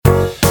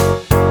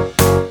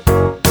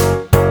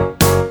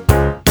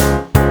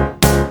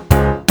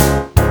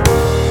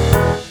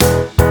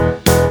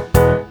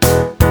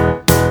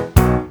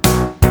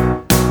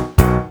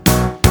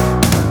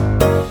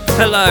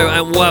Hello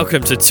and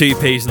welcome to Two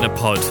Peas in a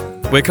Pod.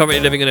 We're currently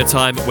living in a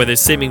time where there's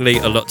seemingly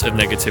a lot of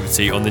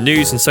negativity on the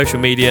news and social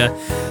media,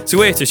 so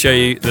we're here to show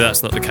you that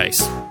that's not the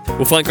case.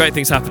 We'll find great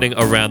things happening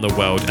around the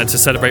world and to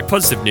celebrate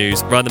positive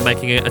news rather than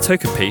making it a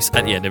token piece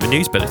at the end of a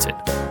news bulletin.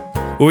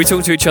 We'll be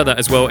talking to each other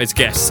as well as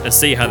guests and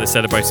see how they're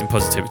celebrating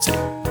positivity.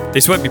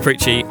 This won't be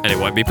preachy and it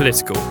won't be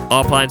political.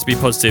 Our plan is to be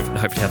positive and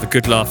hopefully have a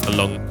good laugh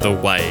along the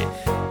way.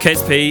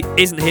 Kez P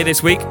isn't here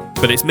this week,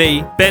 but it's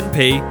me, Ben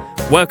P.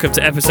 Welcome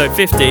to episode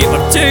 50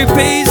 of Two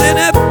Peas in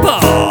a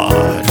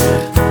Pod.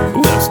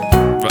 Ooh,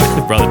 that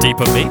was rather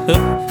deep on me.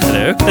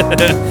 Hello.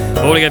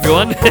 Morning,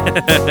 everyone.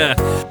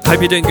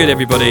 Hope you're doing good,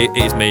 everybody.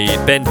 It's me,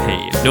 Ben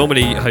P.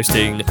 Normally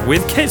hosting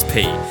with Kez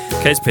P.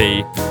 Kez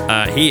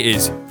P, he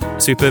is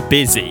super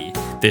busy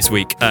this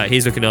week.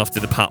 He's looking after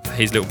the pup,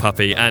 his little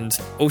puppy, and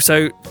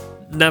also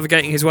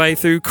navigating his way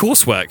through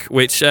coursework,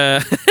 which...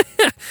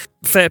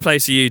 fair play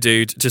to you,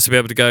 dude, just to be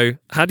able to go,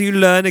 how do you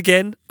learn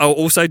again? Oh,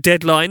 also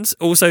deadlines,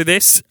 also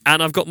this,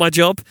 and I've got my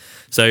job.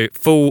 So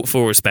full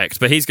respect.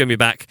 But he's going to be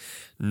back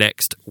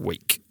next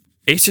week.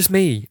 It's just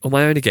me on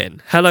my own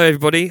again. Hello,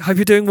 everybody. Hope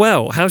you're doing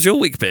well. How's your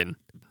week been?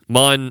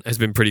 Mine has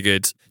been pretty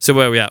good. So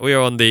where are we at? We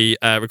are on the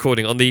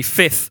recording on the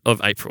 5th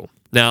of April.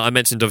 Now, I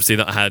mentioned obviously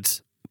that I had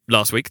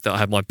last week that I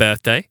had my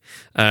birthday,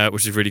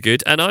 which is really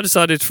good. And I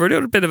decided for a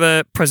little bit of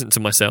a present to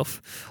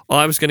myself,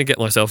 I was going to get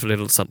myself a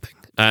little something.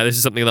 This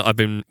is something that I've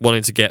been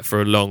wanting to get for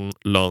a long,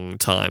 long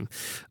time.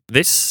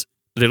 This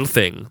little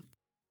thing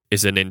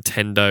is a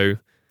Nintendo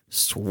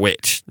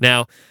Switch.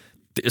 Now,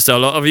 so a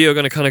lot of you are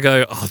going to kind of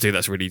go, oh, dude,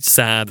 that's really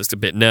sad. That's a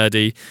bit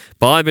nerdy.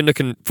 But I've been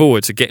looking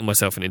forward to getting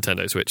myself a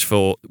Nintendo Switch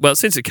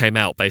since it came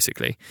out,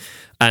 basically.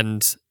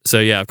 And so,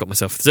 yeah, I've got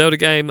myself a Zelda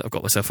game. I've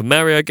got myself a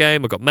Mario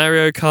game. I've got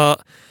Mario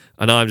Kart.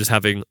 And I'm just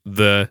having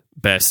the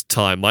best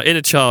time. My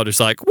inner child is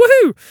like,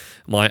 woohoo!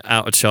 My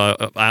outer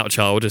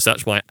child is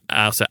actually my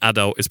outer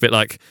adult. It's a bit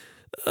like,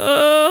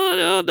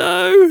 oh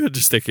no,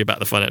 just thinking about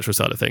the financial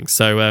side of things.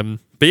 So,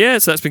 but yeah,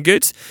 so that's been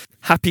good.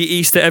 Happy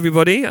Easter,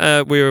 everybody.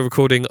 We were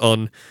recording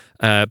on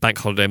Bank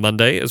Holiday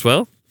Monday as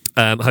well.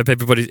 I hope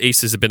everybody's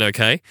Easters have been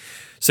okay.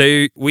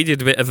 So we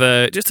did a bit of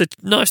just a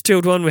nice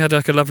chilled one. We had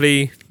like a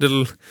lovely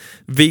little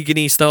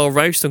vegan-y style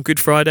roast on Good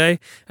Friday.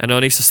 And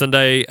on Easter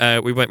Sunday,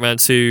 we went round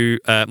to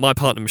my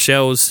partner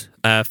Michelle's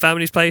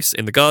family's place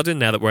in the garden,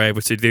 now that we're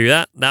able to do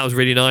that. That was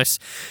really nice.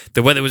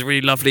 The weather was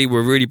really lovely.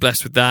 We're really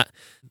blessed with that.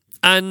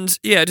 And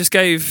yeah, just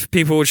gave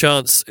people a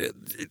chance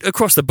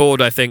across the board,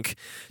 I think,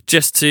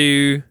 just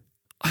to,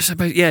 I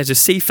suppose, yeah,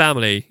 just see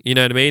family, you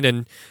know what I mean?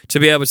 And to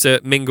be able to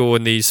mingle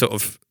in these sort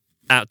of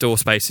outdoor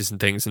spaces and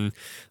things, and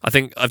I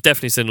think I've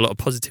definitely seen a lot of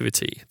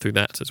positivity through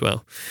that as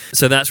well.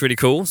 So that's really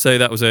cool. So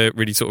that was a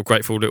really sort of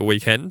grateful little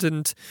weekend,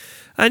 and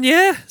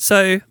yeah,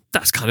 so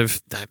that's kind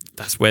of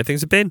that's where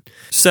things have been.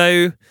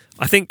 So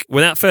I think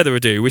without further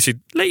ado, we should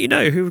let you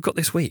know who we've got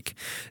this week.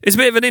 It's a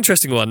bit of an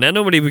interesting one. Now,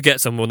 normally we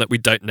get someone that we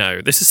don't know.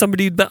 This is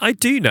somebody that I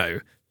do know,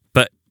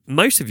 but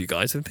most of you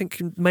guys I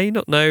think may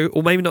not know,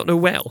 or maybe not know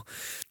well.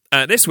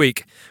 This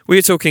week we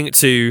are talking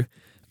to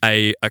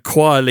a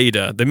choir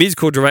leader, the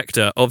musical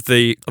director of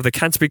the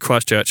Canterbury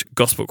Christchurch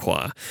Gospel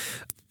Choir,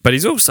 but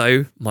he's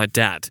also my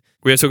dad.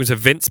 We are talking to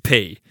Vince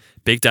P,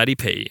 Big Daddy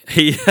P.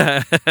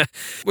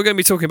 We're going to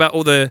be talking about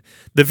all the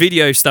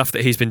video stuff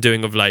that he's been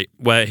doing of late,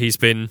 where he's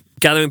been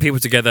gathering people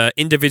together,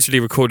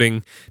 individually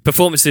recording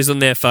performances on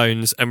their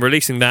phones and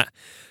releasing that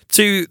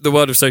to the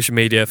world of social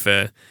media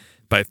for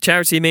both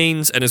charity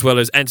means and as well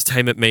as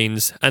entertainment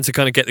means, and to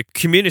kind of get the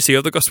community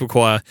of the gospel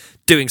choir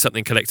doing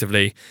something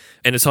collectively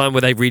in a time where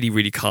they really,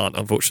 really can't,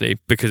 unfortunately,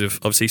 because of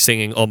obviously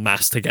singing en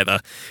masse together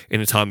in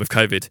a time of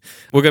COVID.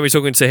 We're going to be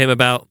talking to him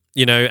about,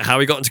 you know,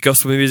 how he got into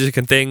gospel music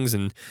and things,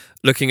 and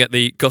looking at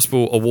the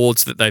gospel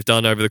awards that they've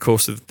done over the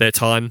course of their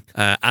time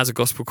as a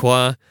gospel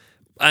choir,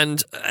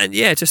 and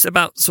yeah, just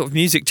about sort of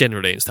music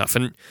generally and stuff.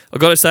 And I've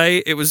got to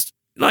say, it was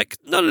like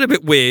not a little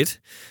bit weird,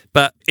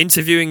 but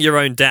interviewing your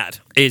own dad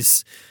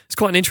it's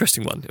quite an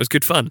interesting one. It was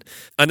good fun.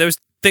 And there was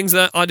things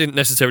that I didn't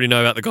necessarily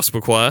know about the gospel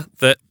choir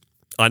that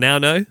I now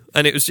know.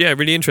 And it was, yeah,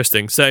 really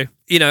interesting. So,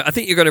 you know, I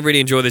think you're going to really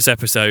enjoy this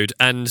episode.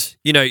 And,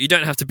 you know, you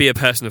don't have to be a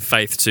person of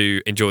faith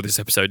to enjoy this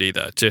episode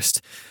either.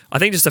 I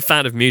think just a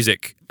fan of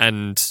music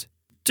and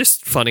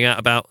just finding out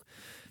about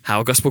how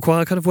a gospel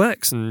choir kind of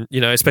works. And,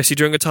 you know, especially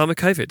during a time of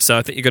COVID. So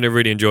I think you're going to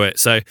really enjoy it.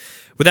 So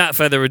without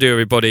further ado,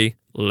 everybody,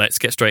 let's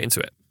get straight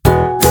into it.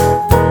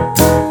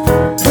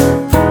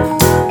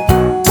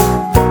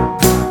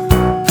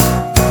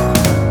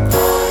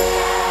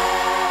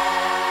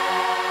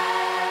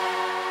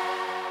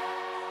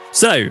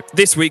 So,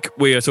 this week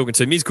we are talking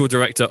to musical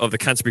director of the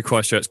Canterbury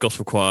Christchurch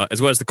Gospel Choir,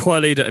 as well as the choir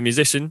leader and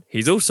musician.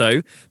 He's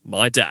also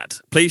my dad.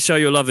 Please show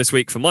your love this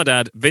week for my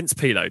dad, Vince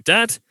Pilo.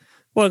 Dad,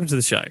 welcome to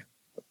the show.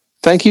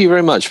 Thank you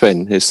very much,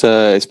 Ben. It's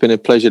been a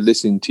pleasure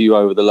listening to you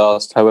over the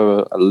last,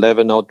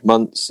 11 odd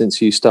months since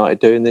you started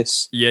doing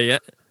this. Yeah.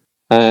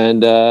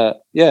 And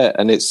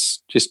and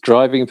it's just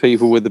driving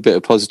people with a bit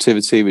of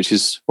positivity, which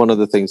is one of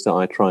the things that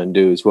I try and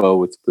do as well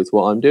with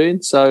what I'm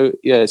doing. So,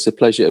 yeah, it's a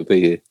pleasure to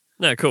be here.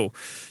 No, cool.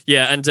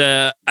 Yeah, and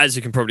as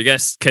you can probably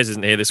guess, Kez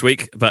isn't here this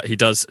week, but he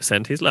does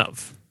send his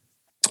love.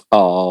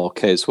 Oh,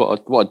 Kez,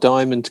 what a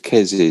diamond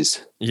Kez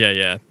is.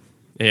 Yeah.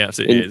 He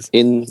absolutely is.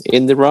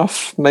 In the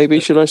rough,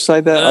 maybe, should I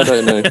say that? I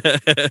don't know.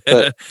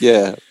 But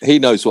yeah, he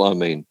knows what I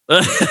mean.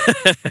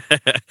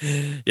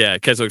 Yeah,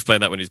 Kez will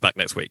explain that when he's back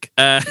next week.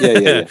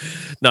 Yeah.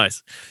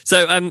 Nice.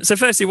 So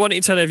firstly, why don't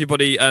you tell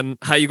everybody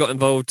how you got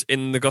involved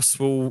in the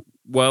gospel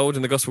world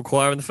and the gospel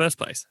choir in the first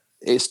place?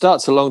 It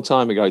starts a long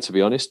time ago, to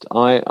be honest.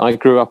 I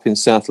grew up in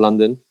South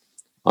London.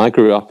 I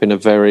grew up in a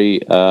very,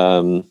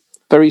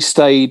 very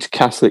staid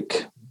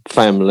Catholic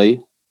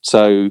family.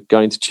 So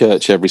going to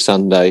church every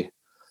Sunday.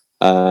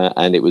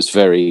 And it was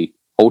very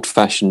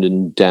old-fashioned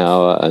and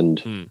dour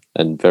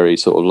and very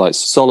sort of like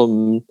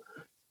solemn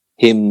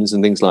hymns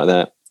and things like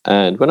that.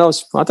 And when I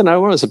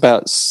was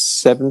about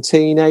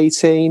 17,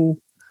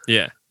 18,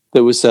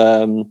 there was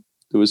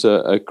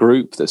a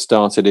group that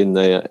started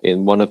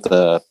in one of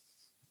the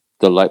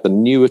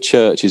newer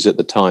churches at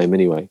the time,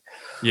 anyway.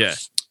 Yeah.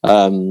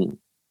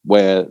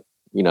 Where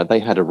they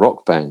had a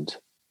rock band.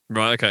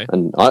 Right. Okay.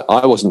 And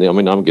I wasn't. I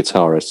mean, I'm a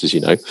guitarist, as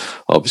you know,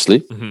 obviously.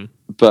 Mm-hmm.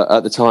 But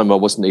at the time, I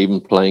wasn't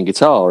even playing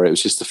guitar. It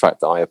was just the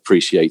fact that I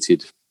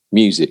appreciated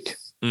music.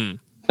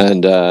 And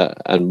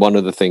one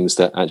of the things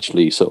that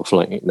actually sort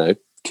of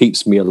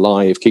keeps me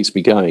alive, keeps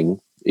me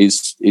going,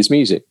 is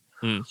music.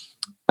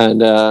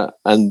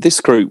 And this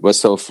group was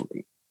sort of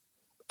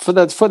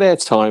for their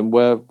time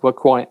were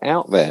quite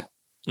out there.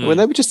 I mean,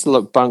 they were just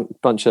a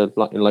bunch of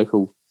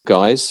local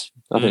guys.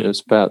 I think it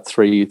was about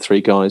three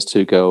guys,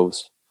 2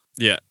 girls.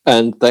 Yeah.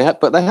 And they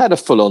had a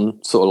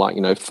full-on sort of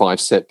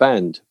 5-set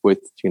band with,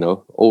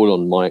 all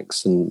on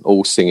mics and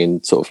all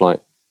singing sort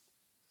of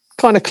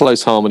kind of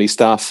close harmony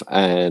stuff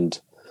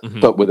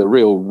but with a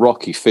real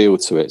rocky feel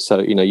to it. So,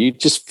 you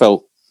just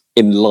felt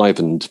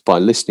enlivened by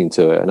listening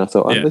to it. And I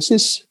thought, this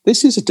is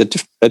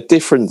a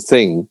different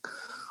thing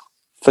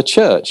for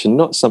church and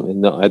not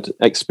something that I'd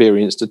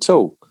experienced at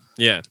all.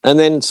 Yeah. And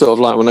then sort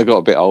of when I got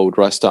a bit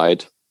older, I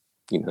started,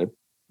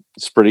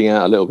 spreading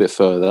out a little bit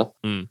further.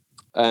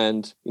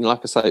 And like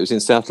I say, it was in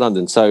South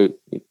London, so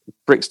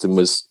Brixton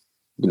was,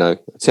 a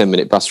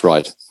 10-minute bus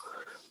ride.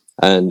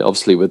 And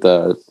obviously, with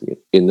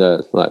in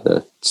the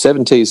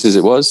 70s, as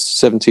it was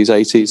 70s,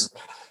 80s,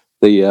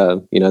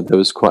 there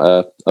was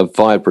quite a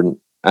vibrant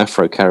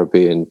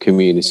Afro-Caribbean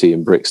community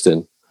in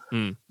Brixton.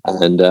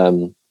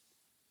 And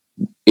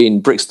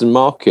in Brixton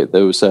Market,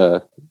 it was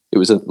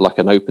like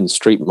an open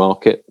street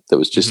market that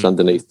was just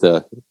underneath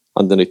the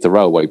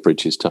railway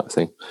bridges type of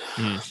thing.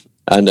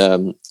 And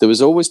there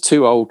was always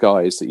 2 old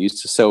guys that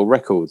used to sell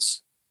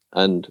records.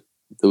 And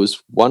there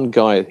was one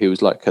guy who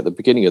was at the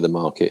beginning of the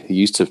market who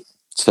used to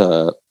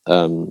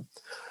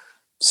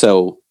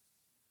sell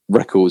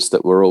records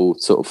that were all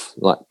sort of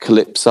like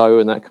calypso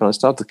and that kind of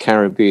stuff, the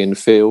Caribbean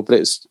feel.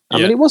 But I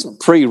mean, it wasn't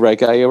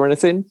pre-reggae or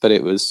anything, but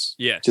it was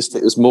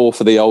it was more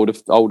for the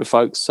older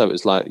folks. So it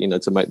was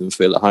to make them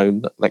feel at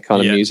home, that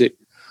kind of music.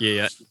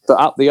 Yeah. But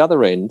up the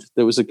other end,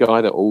 there was a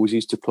guy that always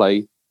used to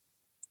play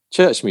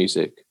church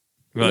music.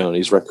 On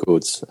his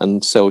records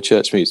and sell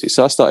church music.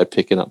 So I started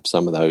picking up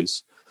some of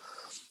those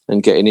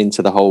and getting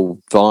into the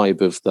whole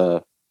vibe of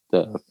the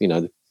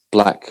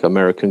Black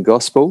American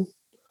gospel.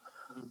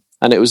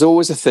 And it was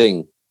always a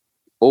thing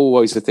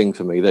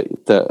for me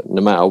that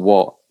no matter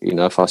what,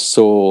 if I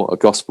saw a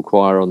gospel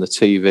choir on the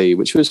TV,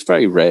 which was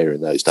very rare in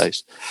those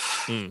days,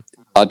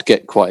 I'd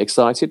get quite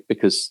excited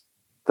because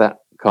that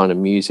kind of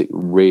music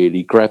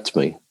really grabbed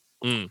me.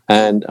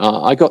 And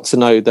I got to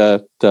know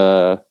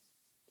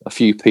a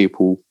few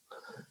people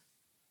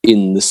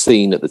in the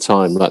scene at the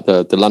time, like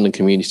the London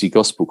Community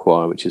Gospel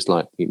Choir, which is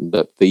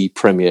the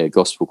premier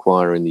gospel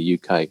choir in the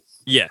UK.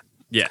 Yeah.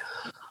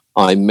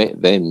 I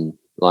met them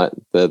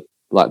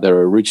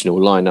their original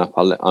lineup.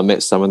 I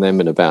met some of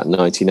them in about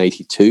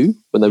 1982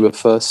 when they were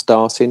first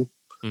starting,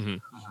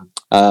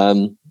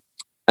 and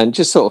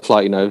just sort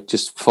of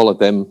just followed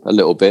them a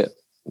little bit.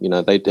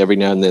 They'd every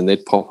now and then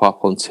they'd pop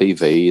up on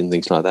TV and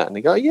things like that, and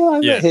they go, "Yeah,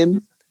 I met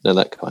him,"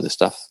 that kind of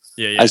stuff.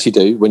 Yeah. As you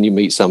do when you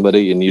meet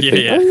somebody and you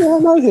think, "Oh yeah, I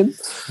know him."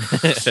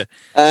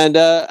 and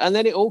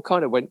then it all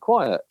kind of went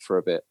quiet for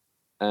a bit,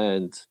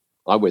 and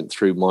I went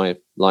through my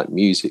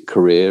music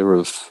career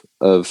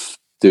of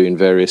doing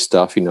various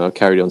stuff. I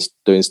carried on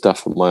doing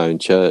stuff at my own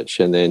church,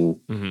 and then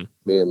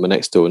me and my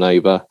next door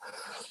neighbour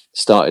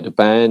started a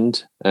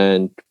band,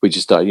 and we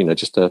just started,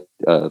 just a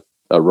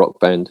rock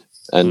band,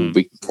 and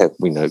we kept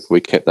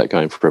that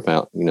going for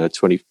about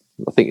 20.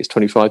 I think it's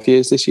 25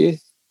 years this year.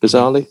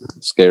 Bizarrely,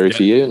 scary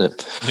for you, isn't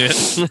it?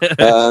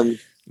 Yeah.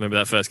 Remember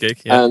that first gig?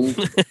 Yeah.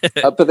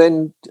 But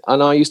then,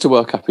 and I used to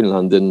work up in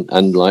London,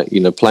 and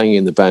playing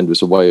in the band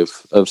was a way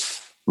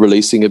of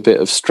releasing a bit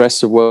of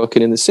stress of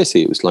working in the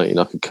city. It was I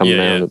could come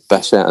around and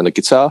bash out on a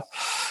guitar,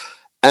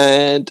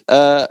 and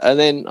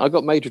then I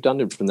got made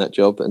redundant from that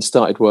job and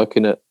started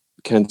working at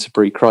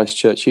Canterbury Christ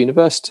Church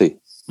University.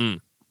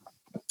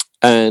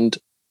 And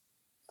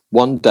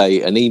one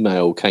day, an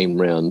email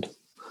came round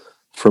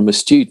from a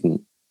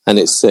student. And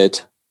it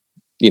said,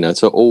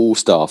 to all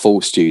staff,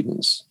 all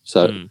students.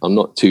 So I'm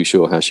not too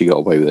sure how she got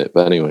away with it,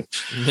 but anyway.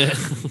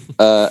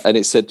 And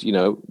it said,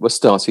 we're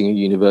starting a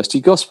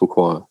university gospel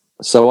choir.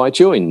 So I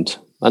joined,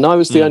 and I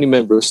was the only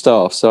member of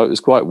staff. So it was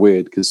quite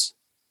weird because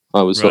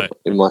I was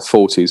in my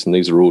 40s, and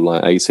these are all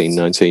like 18,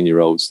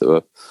 19-year-olds that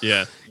were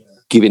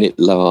giving it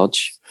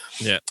large.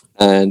 Yeah.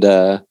 And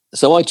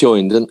so I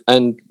joined,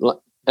 and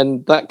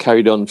that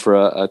carried on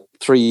for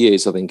 3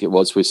 years, I think it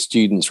was, with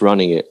students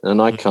running it,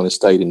 and I kind of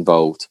stayed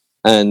involved.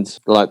 And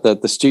like the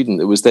student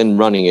that was then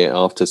running it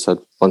after,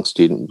 so one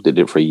student did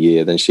it for a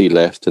year, then she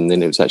left, and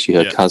then it was actually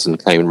her cousin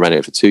came and ran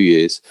it for 2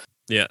 years.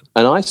 Yeah.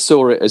 And I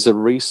saw it as a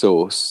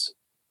resource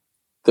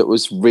that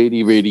was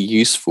really, really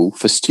useful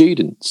for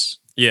students.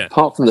 Yeah.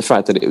 Apart from the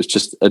fact that it was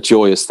just a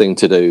joyous thing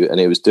to do, and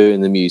it was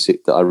doing the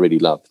music that I really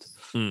loved.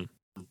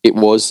 It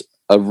was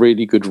a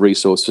really good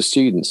resource for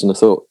students. And I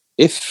thought,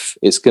 if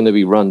it's going to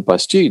be run by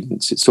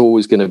students, it's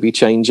always going to be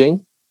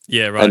changing.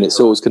 Yeah, right. And it's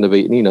always going to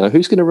be,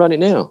 who's going to run it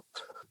now?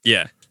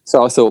 Yeah.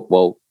 So I thought,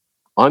 well,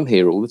 I'm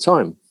here all the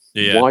time.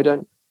 Yeah. Why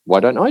don't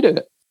I do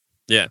it?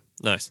 Yeah,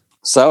 nice.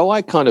 So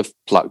I kind of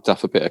plucked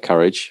up a bit of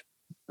courage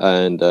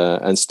and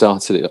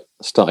started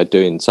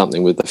doing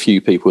something with a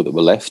few people that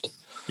were left.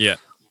 Yeah.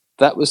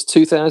 That was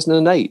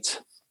 2008.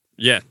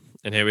 Yeah,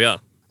 and here we are.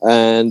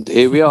 And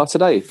here we are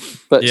today.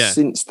 But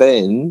since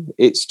then,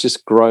 it's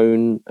just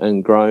grown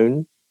and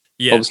grown.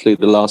 Yeah. Obviously,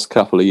 the last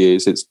couple of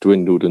years, it's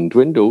dwindled and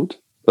dwindled.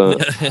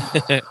 But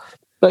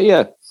but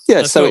yeah.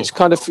 That's so cool. It's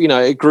kind of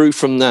it grew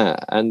from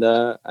that, and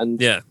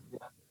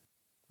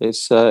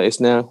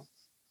it's now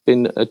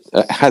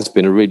has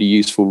been a really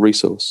useful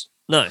resource.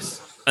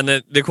 Nice. And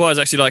the choir's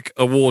actually like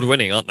award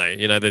winning, aren't they?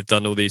 They've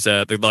done all these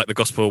like the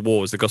gospel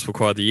awards, the gospel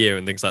choir of the year,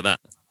 and things like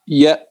that.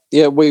 Yeah.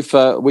 We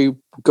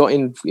got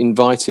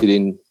invited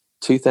in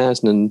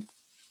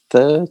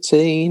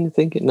 2013, I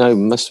think. It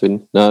must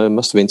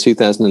have been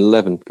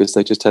 2011 because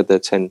they just had their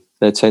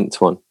 10th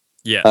one.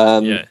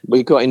 Yeah.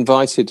 We got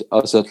invited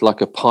as a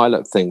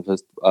pilot thing for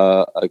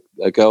a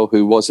girl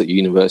who was at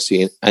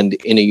university and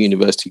in a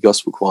university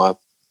gospel choir.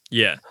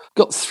 Yeah.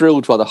 Got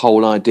thrilled by the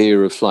whole idea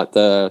of like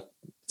the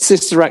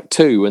Sister Act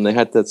 2 when they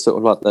had that sort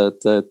of like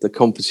the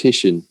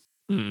competition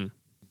and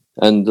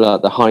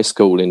the high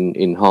school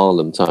in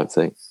Harlem type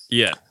thing.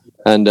 Yeah.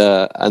 And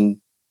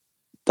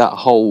that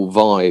whole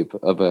vibe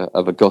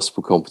of a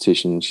gospel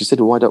competition. She said,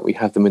 well, why don't we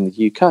have them in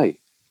the UK?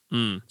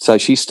 So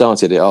she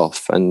started it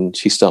off, and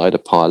she started a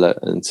pilot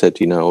and said,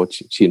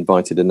 she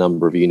invited a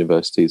number of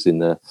universities in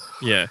the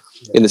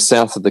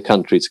south of the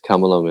country to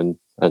come along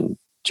and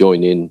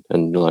join in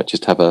and like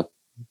just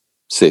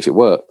see if it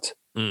worked.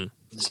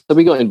 So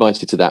we got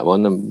invited to that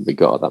one, and we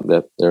got up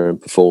there and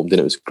performed,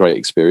 and it was a great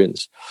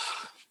experience.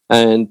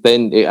 And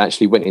then it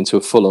actually went into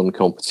a full-on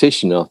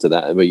competition after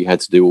that, where you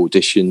had to do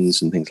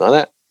auditions and things like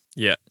that.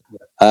 Yeah.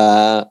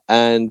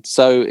 And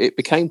so it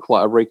became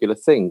quite a regular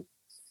thing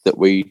that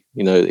we,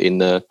 in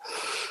the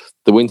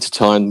winter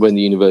time when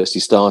the university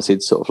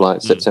started, sort of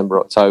like September,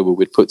 October,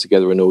 we'd put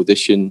together an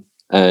audition,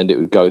 and it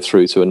would go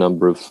through to a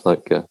number of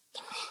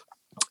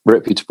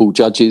reputable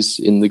judges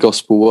in the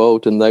gospel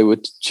world, and they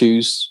would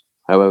choose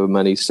however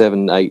many,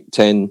 7, 8,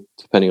 10,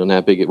 depending on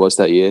how big it was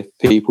that year,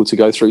 people to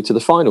go through to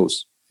the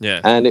finals. Yeah.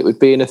 And it would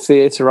be in a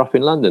theatre up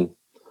in London.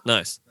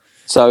 Nice.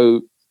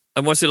 So...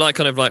 And what's it like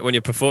kind of like when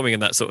you're performing in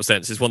that sort of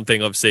sense? It's one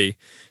thing, obviously,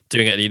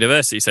 doing it in a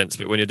university sense,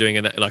 but when you're doing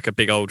it in like a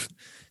big old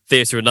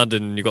theatre in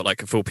London and you've got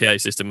like a full PA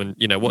system and,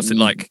 what's it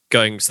like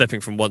stepping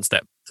from one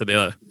step to the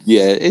other?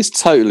 Yeah, it's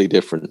totally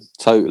different.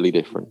 Totally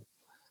different.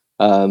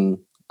 I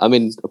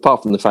mean,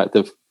 apart from the fact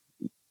of,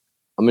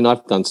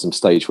 I've done some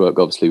stage work,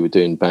 obviously, with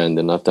doing band,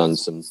 and I've done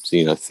some,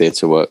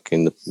 theatre work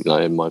in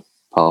in my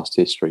past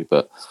history,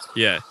 but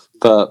yeah.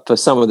 But for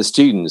some of the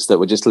students that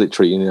were just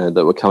literally,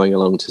 that were coming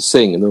along to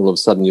sing, and all of a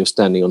sudden you're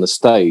standing on a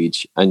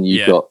stage and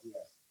you've got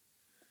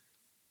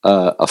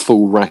a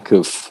full rack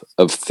of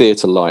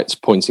theatre lights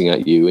pointing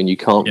at you, and you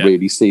can't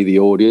really see the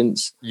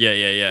audience.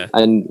 Yeah.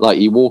 And like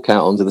you walk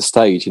out onto the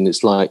stage, and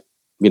it's like,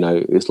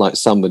 it's like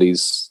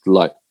somebody's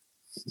like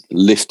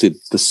lifted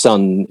the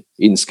sun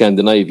in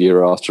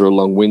Scandinavia after a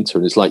long winter,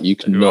 and it's like you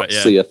cannot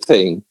see a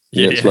thing.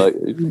 It's like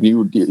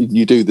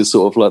you do the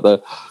sort of like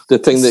the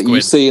thing that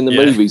you see in the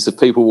movies of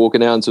people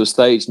walking out onto a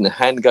stage and the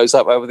hand goes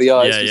up over the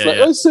eyes. It's like,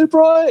 oh, it's so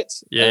bright.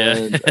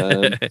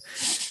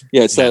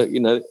 So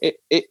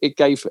it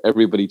gave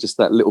everybody just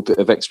that little bit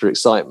of extra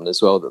excitement as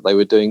well, that they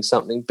were doing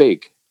something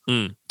big.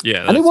 And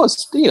it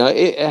was,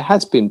 it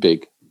has been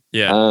big.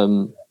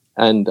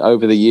 And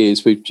over the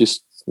years we've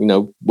just,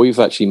 we've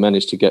actually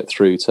managed to get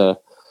through to,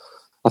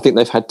 I think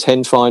they've had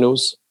 10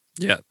 finals.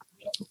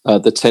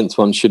 The 10th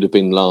one should have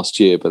been last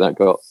year, but that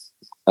got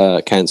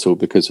cancelled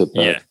because of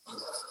the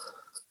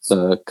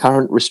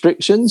current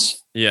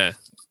restrictions.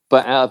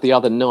 But out of the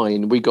other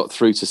 9, we got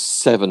through to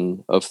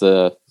 7 of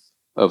the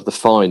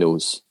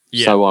finals.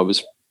 So I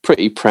was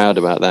pretty proud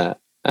about that,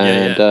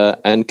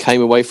 and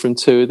came away from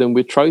 2 of them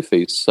with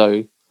trophies.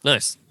 So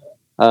nice.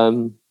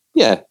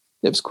 It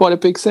was quite a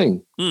big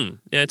thing.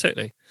 Yeah,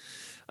 totally.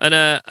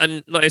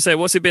 And like I say,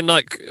 what's it been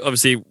like?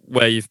 Obviously,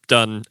 where you've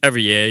done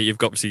every year, you've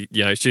got obviously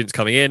students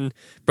coming in,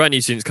 brand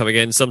new students coming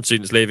in, some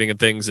students leaving and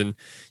things, and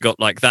got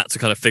like that to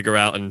kind of figure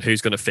out and who's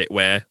going to fit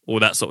where, all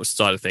that sort of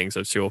side of things.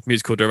 That's your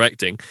musical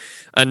directing.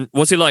 And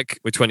what's it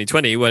like with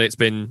 2020 when it's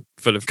been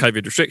full of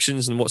COVID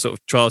restrictions, and what sort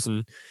of trials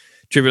and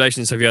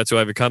tribulations have you had to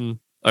overcome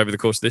over the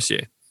course of this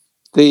year?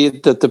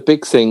 The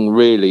big thing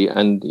really,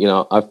 and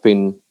I've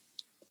been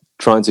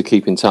trying to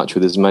keep in touch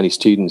with as many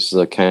students as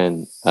I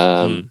can.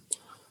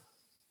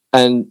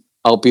 And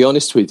I'll be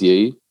honest with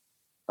you,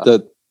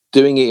 that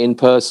doing it in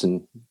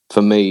person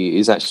for me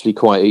is actually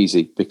quite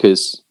easy,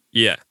 because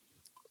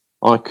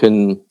I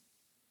can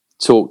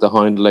talk the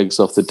hind legs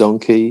off the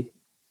donkey.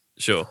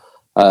 Sure.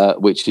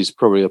 Which is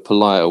probably a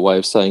politer way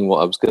of saying what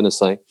I was going to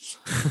say.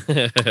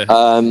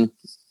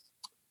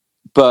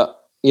 But,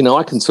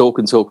 I can talk,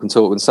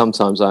 and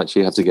sometimes I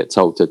actually have to get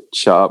told to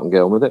shut up and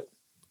get on with it.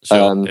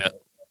 Sure,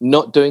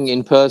 Not doing it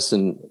in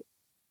person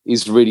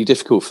is really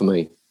difficult for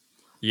me.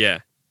 Yeah.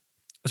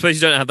 I suppose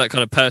you don't have that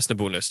kind of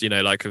personableness,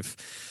 like of,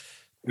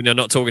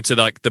 not talking to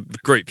like the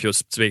group, you're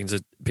speaking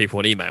to people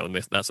on email and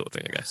that sort of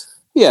thing, I guess.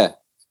 Yeah.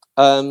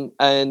 And,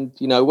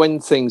 when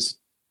things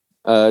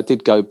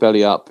did go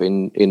belly up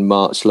in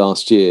March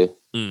last year,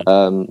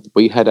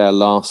 we had our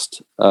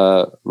last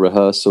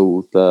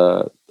rehearsal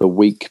the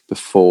week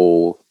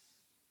before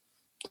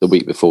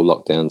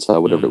lockdown, so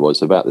whatever it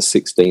was, about the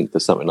 16th or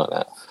something like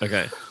that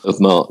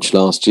of March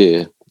last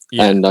year.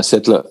 Yeah. And I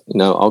said, look,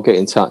 I'll get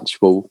in touch.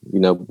 We'll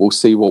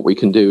see what we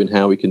can do and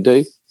how we can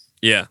do.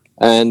 Yeah.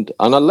 And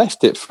I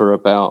left it for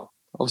about,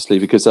 obviously,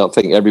 because I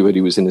think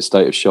everybody was in a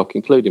state of shock,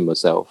 including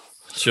myself.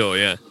 Sure,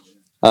 yeah.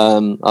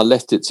 I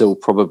left it till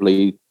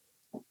probably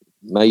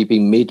maybe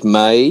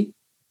mid-May.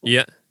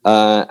 Yeah.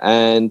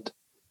 And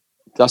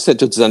I said,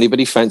 does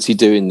anybody fancy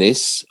doing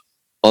this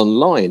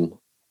online?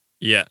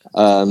 Yeah.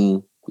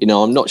 I'm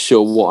not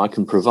sure what I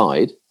can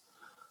provide,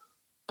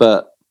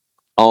 but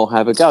I'll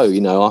have a go.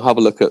 I'll have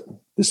a look at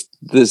this.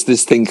 There's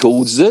this thing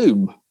called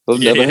Zoom. I've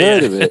never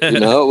heard of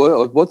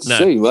it. What's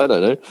Zoom? I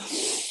don't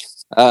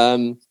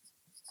know.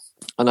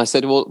 And I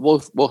said, well,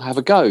 we'll have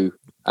a go.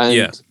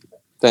 And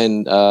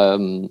then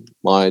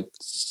my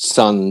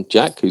son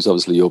Jack, who's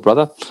obviously your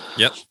brother,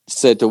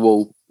 said,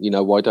 well,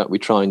 why don't we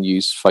try and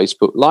use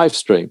Facebook live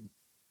stream?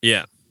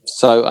 Yeah.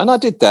 So, and I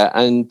did that,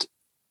 and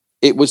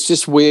it was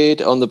just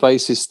weird on the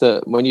basis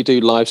that when you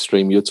do live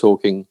stream, you're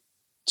talking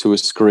to a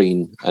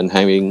screen and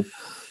having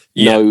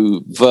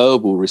no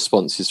verbal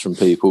responses from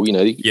people.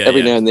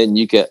 Every now and then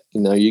you get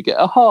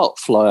a heart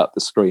fly up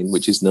the screen,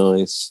 which is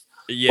nice,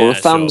 or a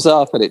thumbs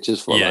up, and it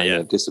just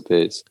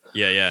disappears.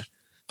 Yeah.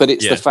 But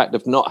it's the fact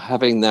of not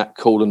having that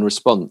call and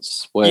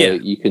response where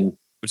you can,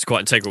 which is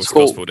quite integral to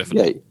gospel,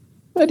 definitely. Yeah,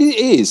 but it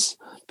is.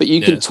 But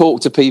you can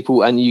talk to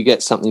people and you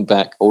get something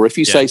back, or if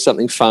you say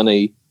something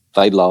funny,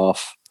 they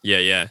laugh.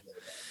 Yeah.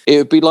 It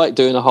would be like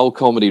doing a whole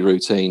comedy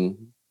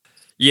routine.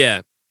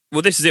 Yeah.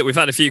 Well, this is it. We've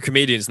had a few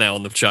comedians now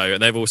on the show,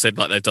 and they've all said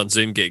like they've done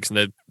Zoom gigs,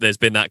 and there's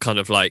been that kind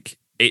of like,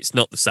 it's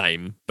not the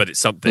same, but it's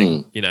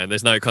something, and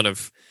there's no kind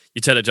of,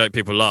 you tell a joke,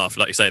 people laugh.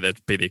 Like you say,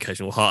 there'd be the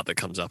occasional heart that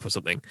comes up or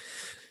something.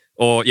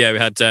 Or, we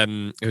had,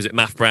 who was it,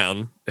 Math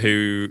Brown,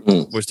 who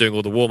was doing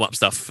all the warm-up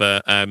stuff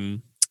for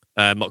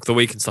Mock the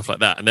Week and stuff like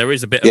that. And there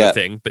is a bit of a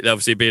thing, but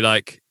obviously be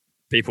like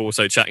people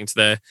also chatting to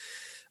their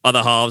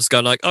other halves,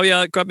 going like, oh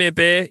yeah, grab me a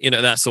beer,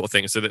 that sort of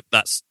thing. So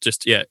that's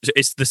just,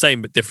 it's the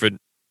same but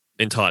different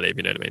entirely, if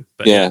you know what I mean.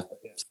 But,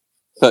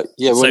 but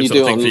when you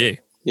do it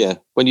on,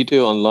 when you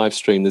do it on live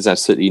stream, there's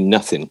absolutely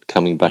nothing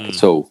coming back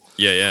at all.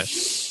 Yeah.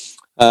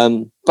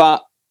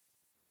 But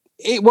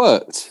it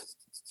worked.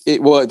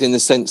 It worked in the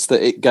sense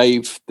that it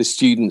gave the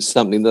students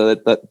something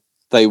that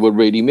they were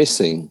really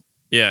missing.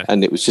 Yeah.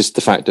 And it was just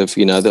the fact of,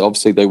 that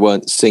obviously they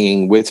weren't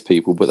singing with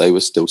people, but they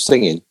were still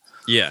singing.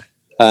 Yeah.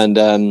 And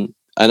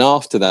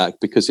after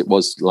that, because it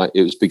was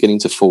beginning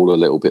to fall a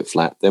little bit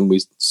flat, then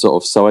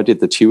so I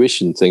did the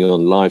tuition thing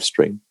on live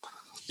stream.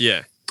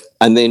 Yeah.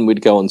 And then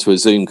we'd go on to a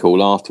Zoom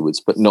call afterwards,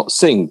 but not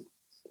sing,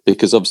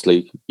 because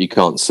obviously you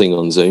can't sing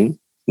on Zoom,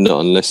 not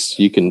unless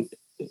you can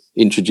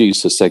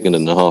introduce a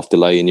 1.5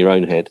 delay in your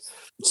own head.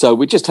 So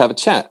we just have a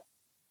chat,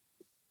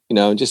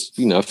 and just,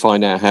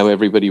 find out how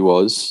everybody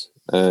was.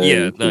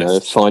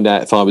 Nice. Find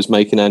out if I was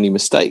making any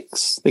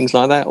mistakes, things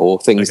like that, or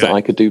things that I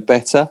could do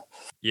better.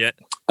 Yeah.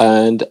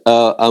 And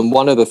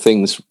one of the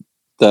things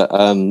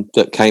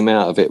that came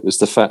out of it was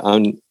the fact,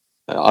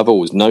 I've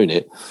always known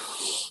it,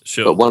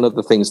 sure, but one of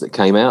the things that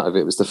came out of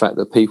it was the fact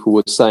that people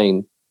were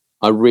saying,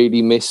 I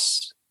really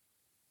miss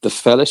the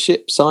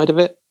fellowship side of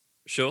it.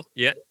 Sure,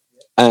 yeah.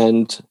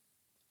 And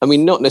I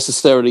mean, not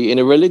necessarily in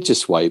a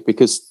religious way,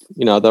 because,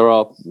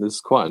 there's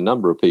quite a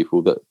number of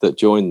people that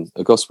join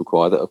a gospel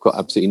choir that have got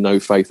absolutely no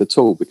faith at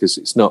all, because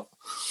it's not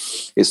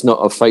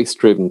a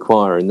faith-driven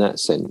choir in that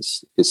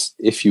sense. It's,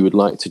 if you would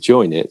like to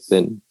join it,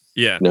 then,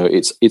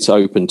 it's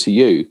open to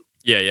you.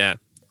 Yeah.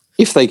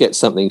 If they get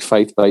something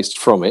faith-based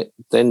from it,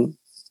 then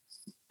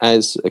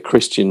as a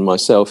Christian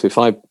myself, if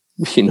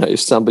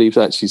somebody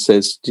actually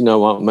says, do you know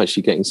what, I'm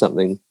actually getting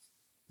something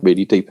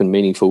really deep and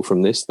meaningful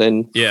from this,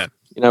 then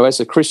as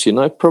a Christian,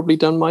 I've probably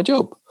done my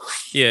job.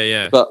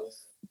 Yeah. But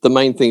the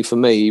main thing for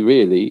me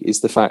really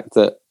is the fact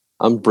that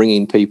I'm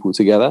bringing people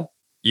together.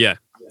 Yeah.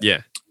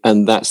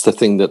 And that's the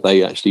thing that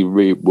they actually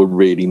were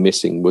really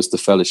missing, was the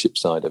fellowship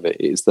side of it.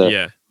 Is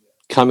the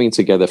coming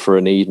together for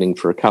an evening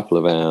for a couple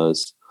of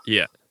hours.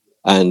 Yeah.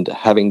 And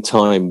having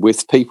time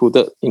with people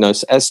that,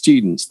 as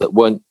students that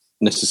weren't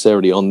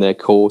necessarily on their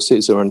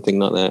courses or anything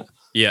like that.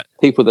 Yeah.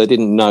 People they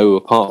didn't know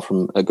apart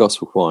from a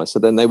gospel choir. So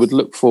then they would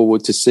look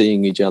forward to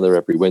seeing each other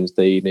every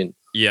Wednesday evening.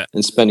 Yeah.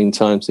 And spending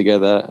time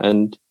together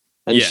and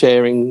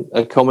sharing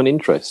a common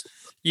interest.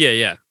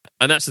 Yeah.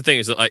 And that's the thing,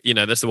 is that,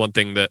 that's the one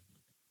thing that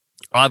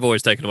I've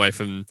always taken away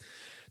from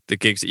the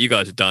gigs that you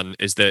guys have done,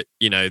 is that,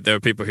 there are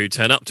people who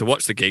turn up to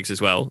watch the gigs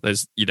as well.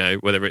 There's,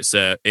 whether it's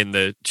in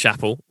the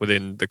chapel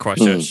within the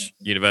Christchurch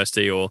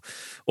University or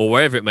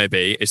wherever it may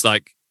be, it's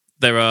like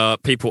there are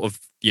people of,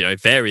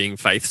 varying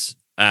faiths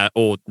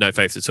or no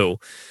faiths at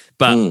all.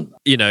 But,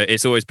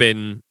 it's always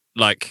been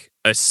like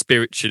a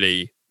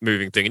spiritually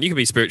moving thing. And you can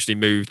be spiritually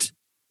moved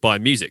by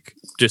music,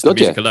 just the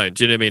music alone.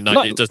 Do you know what I mean?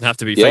 Like, it doesn't have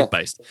to be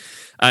faith-based.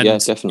 And,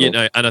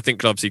 definitely. And I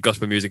think obviously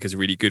gospel music is a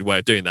really good way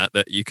of doing that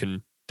you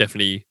can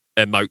definitely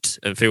emote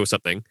and feel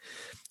something.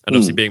 And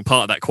obviously being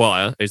part of that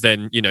choir is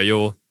then,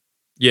 you're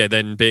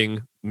then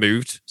being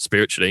moved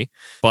spiritually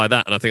by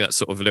that. And I think that's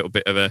sort of a little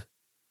bit of a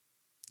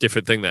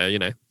different thing there,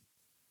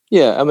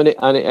 Yeah, I mean,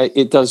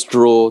 it does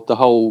draw, the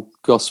whole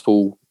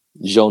gospel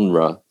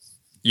genre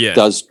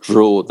does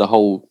draw, the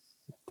whole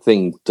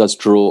thing does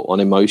draw on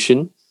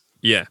emotion.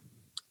 Yeah.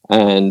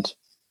 And,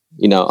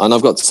 and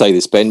I've got to say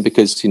this, Ben,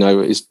 because,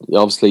 it's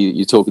obviously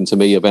you're talking to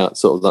me about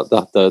sort of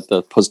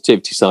the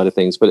positivity side of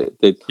things, but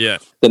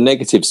the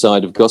negative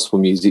side of gospel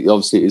music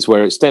obviously is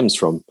where it stems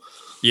from.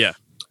 Yeah.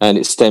 And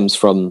it stems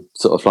from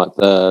sort of like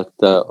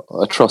the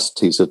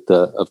atrocities of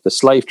the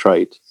slave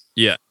trade.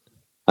 Yeah.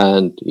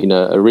 And,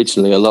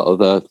 originally a lot of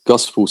the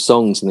gospel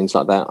songs and things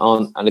like that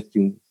aren't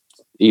anything,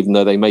 even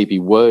though they may be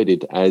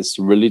worded as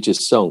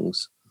religious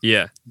songs.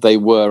 Yeah. They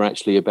were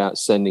actually about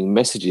sending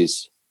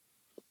messages.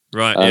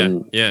 Right.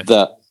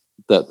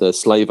 That the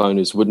slave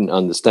owners wouldn't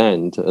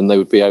understand, and they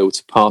would be able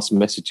to pass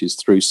messages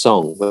through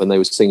song when they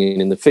were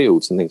singing in the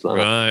fields and things like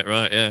that.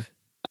 Right. Yeah.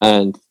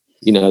 And,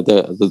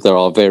 there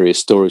are various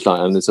stories like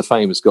that. And there's a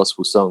famous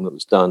gospel song that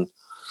was done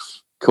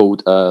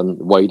called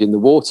Wade in the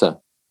Water.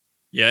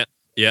 Yeah.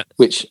 Yeah.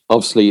 Which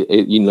obviously,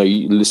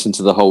 you listen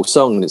to the whole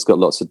song and it's got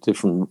lots of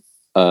different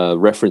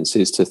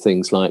references to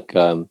things like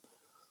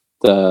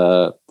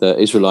the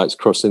Israelites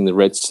crossing the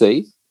Red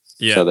Sea.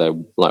 Yeah. So they're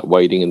like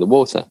wading in the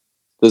water.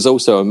 There's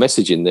also a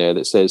message in there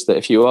that says that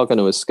if you are going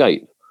to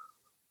escape,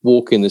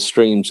 walk in the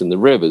streams and the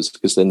rivers,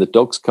 because then the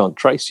dogs can't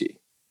trace you.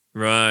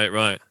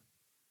 Right.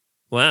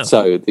 Wow.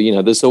 So,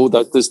 there's all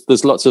that.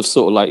 There's lots of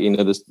sort of like,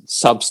 there's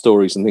sub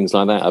stories and things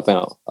like that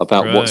about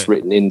what's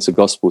written into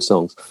gospel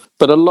songs.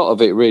 But a lot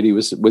of it really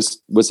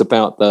was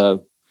about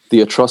the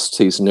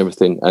atrocities and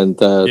everything, and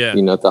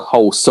the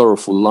whole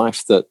sorrowful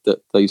life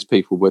that these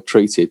people were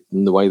treated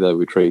and the way they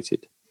were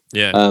treated.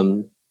 Yeah.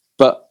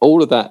 But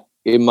all of that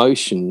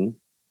emotion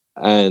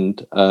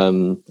and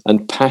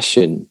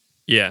passion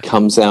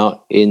comes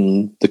out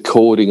in the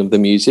chording of the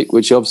music,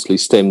 which obviously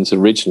stems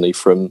originally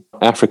from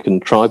African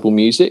tribal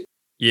music.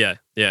 Yeah.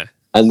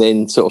 And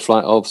then sort of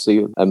like obviously,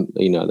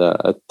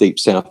 the deep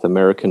South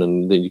American,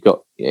 and then you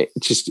got it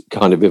just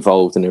kind of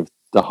evolved and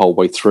the whole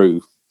way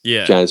through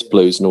jazz,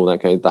 blues, and all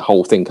that kind of. The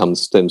whole thing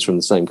stems from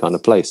the same kind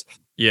of place.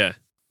 Yeah.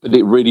 But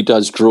it really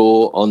does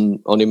draw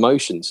on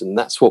emotions, and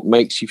that's what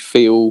makes you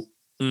feel.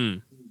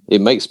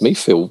 It makes me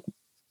feel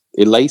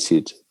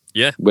elated.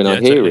 Yeah. When I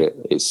hear it,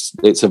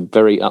 it's a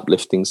very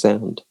uplifting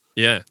sound.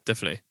 Yeah,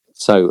 definitely.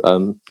 So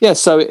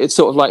so it's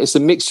sort of like it's a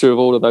mixture of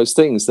all of those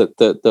things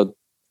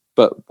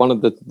but one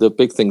of the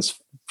big things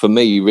for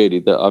me really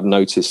that I've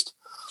noticed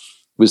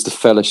was the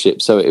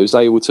fellowship. So it was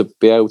able to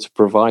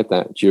provide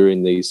that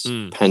during these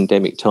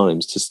pandemic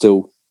times, to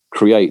still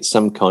create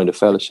some kind of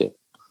fellowship.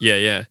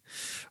 Yeah.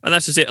 And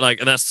that's just it.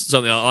 And that's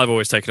something I've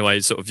always taken away,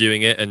 sort of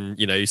viewing it. And,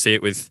 you see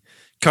it with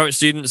current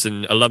students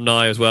and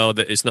alumni as well,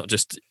 that it's not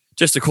just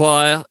a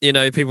choir.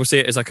 People see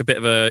it as like a bit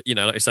of a,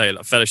 like you say,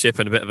 like fellowship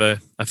and a bit of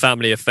a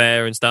family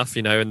affair and stuff,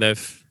 and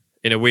they've,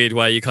 in a weird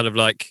way, you kind of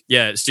like,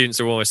 students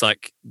are almost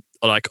like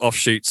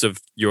offshoots of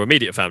your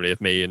immediate family,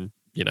 of me and,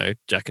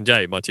 Jack and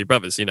Jay, my two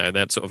brothers,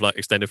 they're sort of like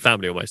extended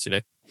family almost,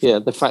 Yeah,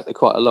 the fact that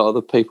quite a lot of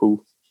the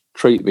people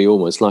treat me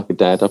almost like a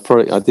dad.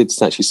 I did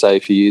actually say a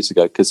few years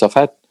ago, because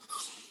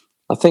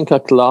I think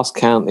at last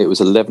count, it was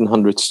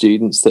 1,100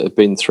 students that have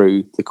been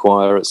through the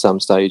choir at some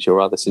stage or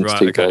other since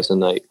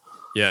 2008. Okay.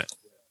 Yeah.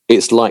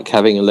 It's like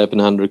having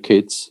 1,100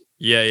 kids.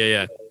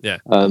 Yeah.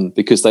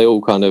 Because they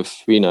all kind of,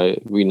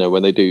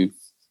 when they do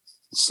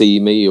see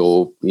me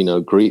or,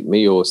 greet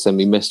me or send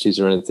me messages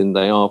or anything,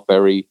 they are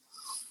very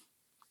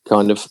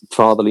kind of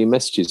fatherly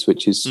messages,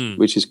 which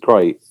is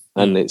great.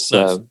 And it's,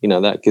 nice.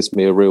 That gives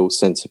me a real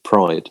sense of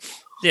pride.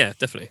 Yeah,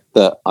 definitely.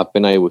 That I've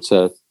been able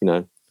to,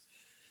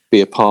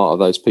 be a part of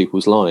those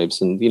people's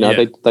lives. And,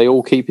 they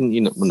all keep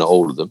in, well, not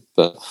all of them,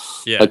 but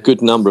a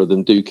good number of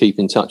them do keep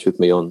in touch with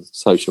me on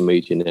social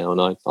media now.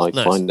 And I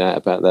Nice. find out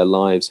about their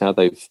lives, how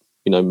they've,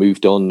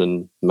 moved on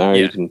and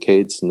married and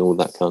kids and all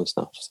that kind of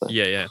stuff. So.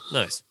 Yeah.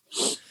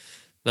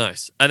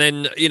 Nice. And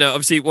then,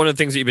 obviously one of the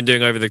things that you've been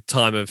doing over the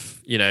time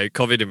of,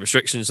 COVID and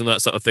restrictions and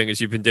that sort of thing is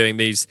you've been doing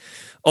these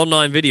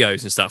online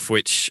videos and stuff,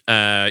 which,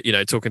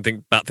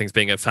 talking about things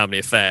being a family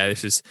affair.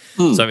 This is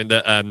something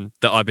that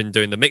that I've been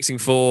doing the mixing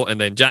for. And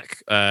then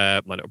Jack,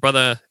 my little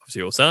brother,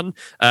 obviously your son,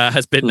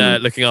 has been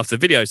looking after the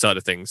video side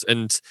of things.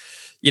 And,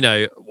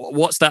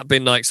 what's that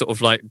been like, sort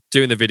of like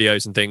doing the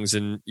videos and things?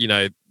 And,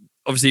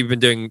 obviously you've been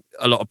doing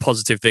a lot of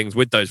positive things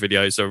with those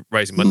videos, so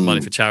raising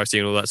money for charity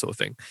and all that sort of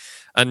thing.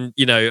 And,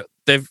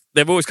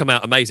 they've always come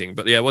out amazing,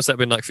 but what's that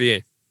been like for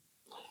you?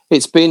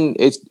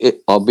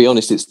 I'll be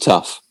honest, it's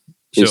tough.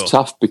 Sure. It's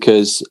tough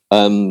because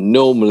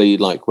normally,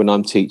 like when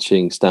I'm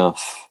teaching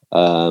stuff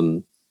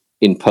in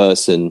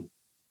person,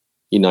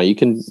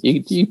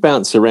 you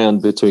bounce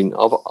around between.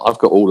 I've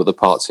got all of the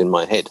parts in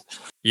my head.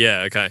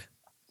 Yeah. Okay.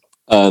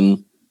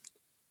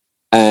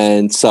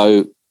 And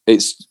so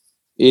it's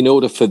in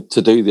order to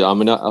do that. I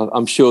mean,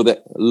 I'm sure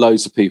that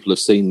loads of people have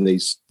seen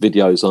these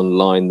videos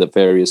online that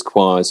various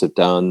choirs have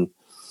done.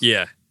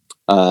 Yeah.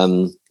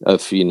 Of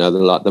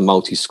the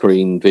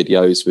multi-screen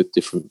videos with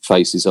different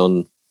faces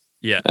on.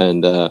 Yeah.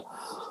 And but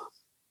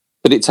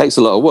it takes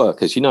a lot of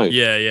work, as you know.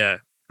 Yeah.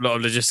 A lot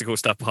of logistical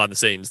stuff behind the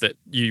scenes that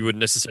you wouldn't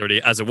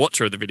necessarily, as a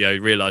watcher of the video,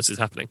 realise is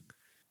happening.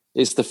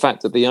 It's the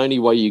fact that the only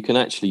way you can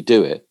actually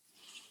do it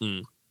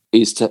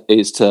is to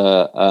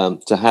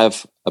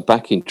have a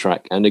backing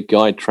track and a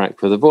guide track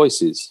for the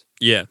voices.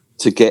 Yeah.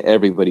 To get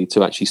everybody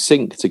to actually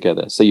sync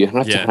together. So you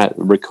have to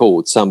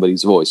record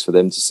somebody's voice for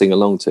them to sing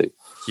along to.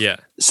 Yeah.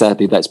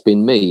 Sadly, that's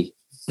been me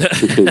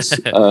because,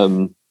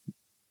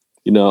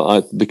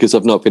 because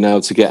I've not been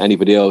able to get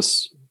anybody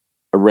else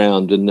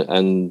around and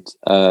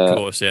of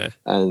course,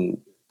 and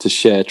to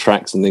share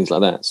tracks and things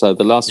like that. So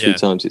the last few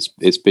times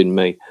it's been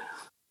me,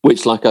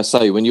 which, like I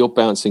say, when you're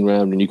bouncing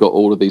around and you've got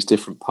all of these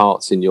different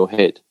parts in your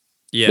head,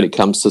 when it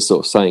comes to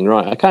sort of saying,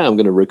 right, okay, I'm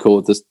going to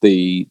record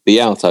the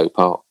alto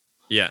part.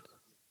 Yeah.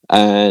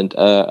 And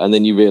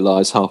then you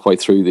realise halfway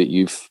through that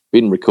you've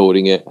been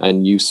recording it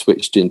and you've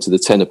switched into the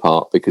tenor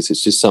part because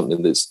it's just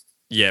something that's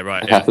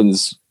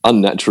happens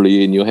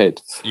unnaturally in your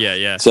head.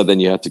 Yeah. So then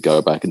you have to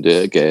go back and do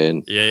it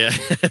again. Yeah.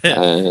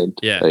 And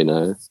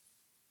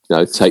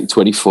take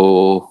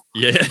 24.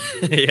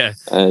 Yeah.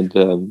 And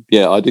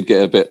I did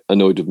get a bit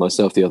annoyed with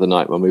myself the other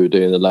night when we were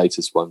doing the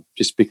latest one,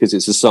 just because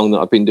it's a song that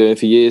I've been doing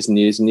for years and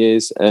years and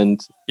years,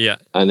 and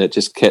it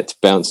just kept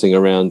bouncing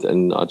around,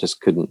 and I just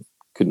couldn't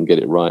get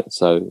it right.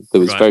 So there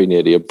was very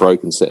nearly a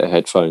broken set of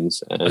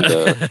headphones, and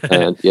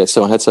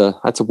so I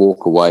had to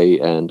walk away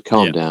and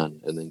calm down,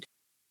 and then.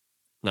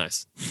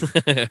 Nice.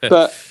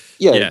 But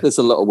there's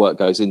a lot of work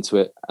goes into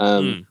it.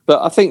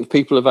 But I think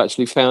people have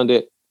actually found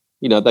it.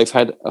 They've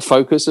had a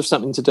focus of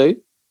something to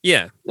do.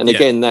 Yeah. And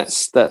again,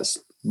 that's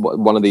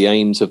one of the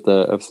aims of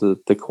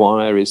the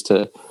choir is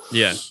to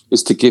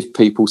give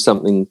people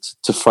something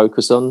to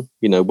focus on.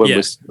 When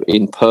we're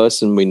in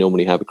person, we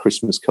normally have a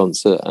Christmas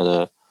concert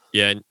and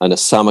a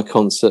summer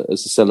concert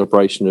as a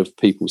celebration of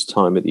people's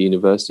time at the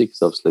university,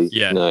 because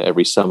obviously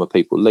every summer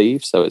people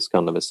leave, so it's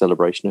kind of a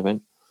celebration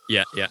event.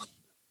 Yeah.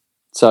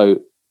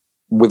 So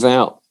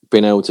without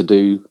being able to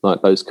do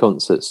like those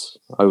concerts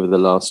over the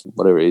last,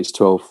 whatever it is,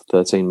 12,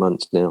 13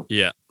 months now,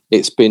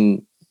 it's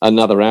been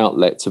another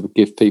outlet to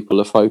give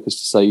people a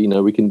focus to say,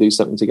 we can do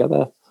something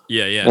together.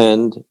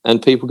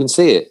 And people can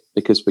see it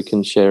because we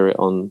can share it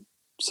on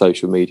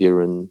social media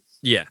and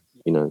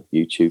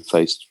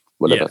YouTube,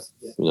 whatever,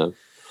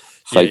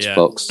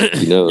 Facebooks,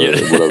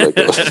 whatever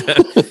they're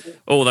called.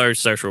 All those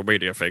social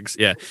media things,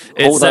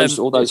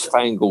 all those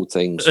fangled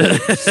things.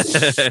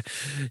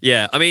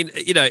 Yeah, I mean,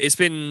 it's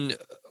been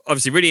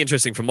obviously really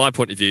interesting from my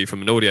point of view,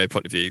 from an audio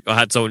point of view. I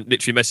had someone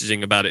literally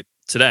messaging about it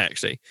today,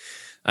 actually.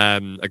 A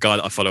guy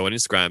that I follow on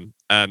Instagram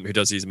who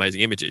does these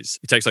amazing images.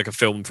 He takes like a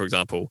film, for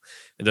example,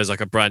 and does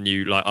like a brand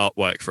new like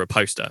artwork for a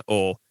poster,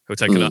 or he'll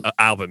take an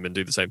album and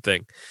do the same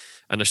thing.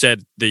 And I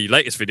shared the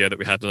latest video that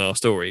we had on our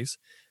stories,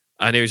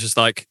 and he was just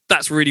like,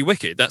 "That's really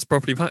wicked. That's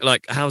properly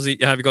like, how have you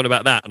gone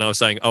about that?" And I was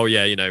saying, "Oh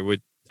yeah,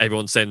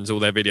 everyone sends all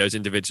their videos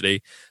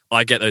individually.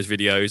 I get those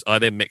videos, I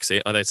then mix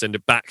it, I then send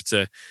it back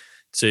to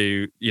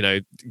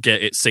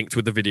get it synced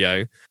with the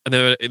video." And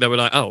they were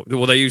like, "Oh,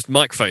 well, they used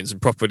microphones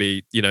and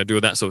properly do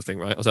that sort of thing,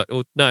 right?" I was like,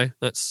 "Oh no,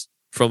 that's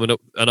from an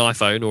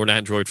iPhone or an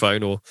Android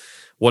phone or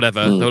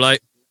whatever." They were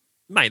like,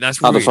 "Mate,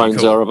 that's really other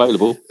phones cool. are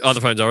available. Other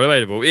phones are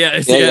available."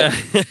 Yeah.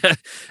 But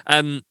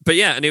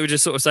and he was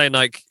just sort of saying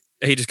like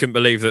he just couldn't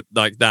believe that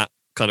like that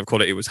kind of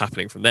quality was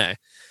happening from there.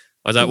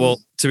 I was like, well,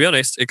 to be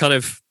honest, it kind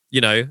of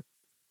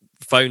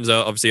phones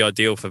are obviously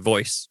ideal for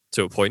voice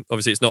to a point.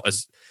 Obviously, it's not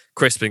as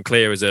crisp and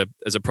clear as a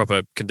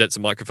proper condenser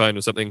microphone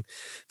or something,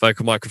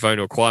 vocal microphone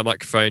or choir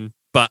microphone,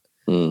 but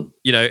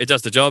it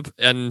does the job.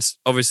 And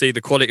obviously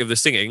the quality of the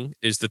singing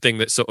is the thing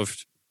that sort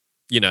of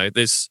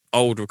there's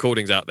old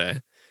recordings out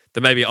there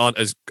that maybe aren't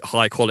as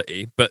high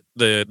quality, but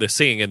the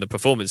singing and the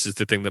performance is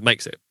the thing that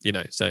makes it,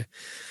 so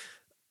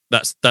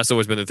that's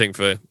always been the thing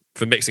for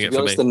mixing it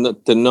for me.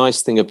 The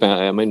nice thing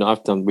about it, I mean,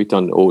 we've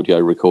done audio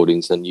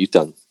recordings, and you've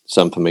done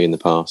some for me in the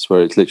past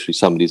where it's literally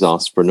somebody's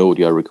asked for an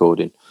audio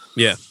recording.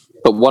 Yeah.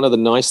 But one of the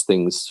nice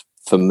things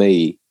for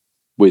me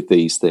with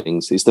these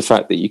things is the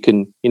fact that you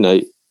can,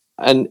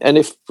 and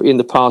if in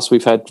the past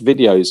we've had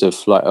videos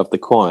of the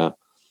choir,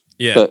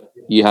 yeah, but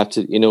you have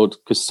to,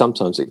 because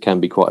sometimes it can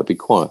be quite a big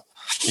choir.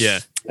 Yeah.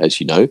 As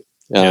you know.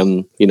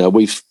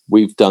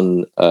 We've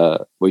done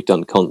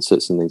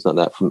concerts and things like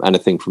that, from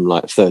anything from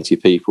like 30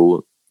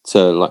 people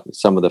to like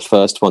some of the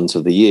first ones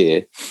of the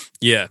year.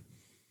 Yeah.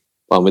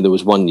 I mean, there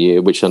was one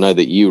year which I know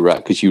that you were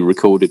at, because you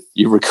recorded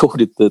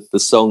the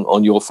song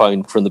on your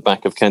phone from the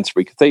back of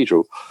Canterbury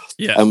Cathedral.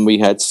 Yeah. And we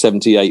had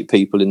 78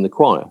 people in the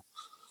choir.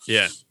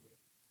 Yeah.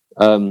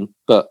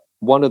 But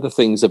one of the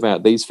things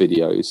about these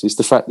videos is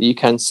the fact that you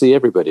can see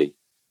everybody.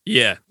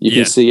 Yeah. You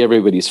can see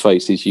everybody's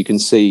faces. You can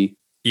see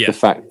the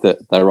fact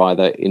that they're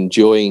either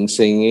enjoying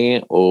singing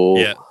it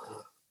or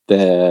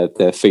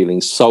they're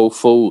feeling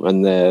soulful,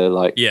 and they're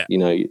like,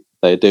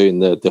 they're doing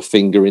the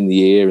finger in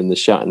the ear and the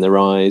shutting their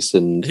eyes,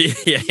 and but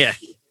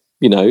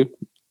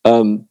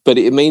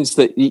it means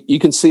that you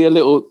can see a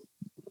little.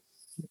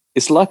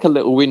 It's like a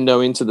little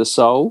window into the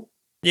soul.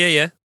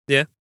 Yeah.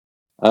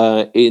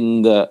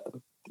 In the,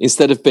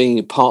 instead of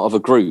being part of a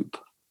group,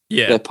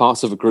 they're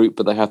part of a group,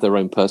 but they have their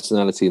own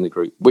personality in the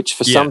group, which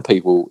for some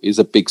people is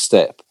a big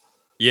step.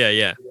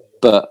 Yeah.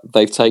 But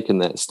they've taken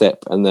that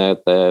step, and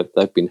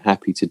they've been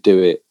happy to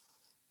do it,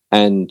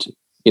 and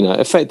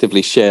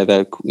effectively share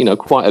their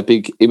quite a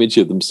big image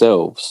of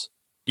themselves.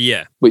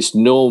 Yeah, which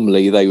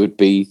normally they would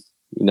be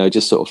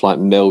just sort of like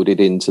melded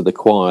into the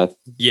choir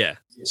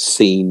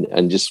scene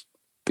and just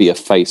be a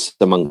face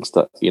amongst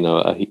a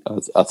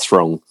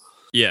throng.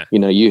 Yeah,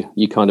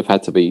 you kind of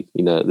had to be.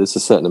 There's a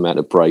certain amount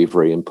of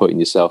bravery in putting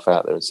yourself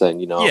out there and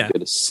saying, I'm going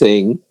to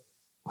sing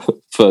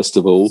first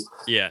of all.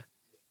 Yeah.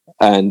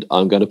 And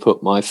I'm going to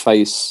put my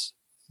face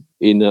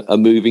in a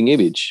moving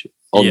image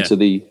onto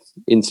the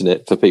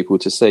internet for people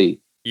to see.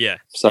 Yeah.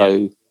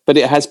 So, but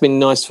it has been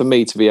nice for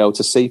me to be able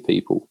to see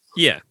people.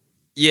 Yeah.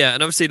 Yeah.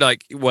 And obviously,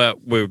 like,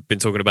 we've been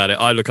talking about it,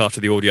 I look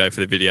after the audio for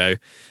the video.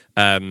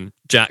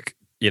 Jack,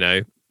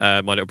 my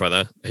little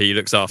brother, he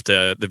looks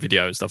after the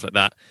video and stuff like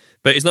that.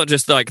 But it's not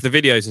just like the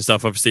videos and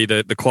stuff. Obviously,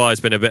 the choir's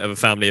been a bit of a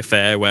family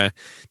affair where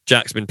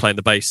Jack's been playing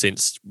the bass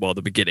since,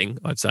 the beginning,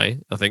 I'd say.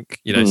 I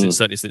think,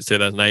 certainly since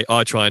 2008.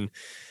 I try and,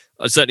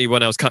 certainly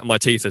when I was cutting my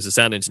teeth as a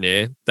sound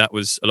engineer, that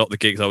was a lot of the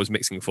gigs I was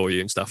mixing for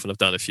you and stuff. And I've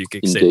done a few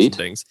gigs since and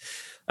things,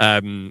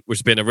 which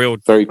has been a real...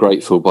 Very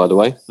grateful, by the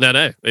way.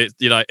 No.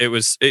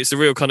 It's a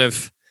real kind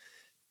of,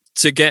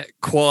 to get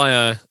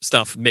choir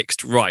stuff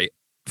mixed right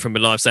from a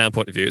live sound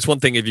point of view. It's one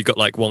thing if you've got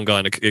like one guy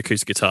on an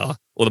acoustic guitar,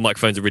 or the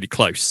microphones are really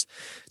close,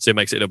 so it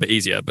makes it a little bit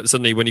easier. But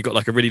suddenly when you've got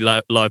like a really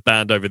live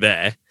band over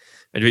there,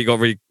 and you've got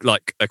really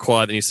like a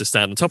choir that needs to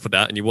stand on top of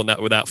that, and you want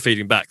that without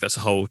feeding back, that's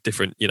a whole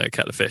different,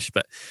 kettle of fish.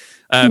 But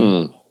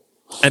and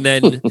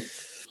then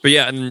but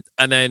yeah,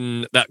 and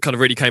then that kind of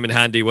really came in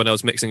handy when I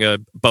was mixing a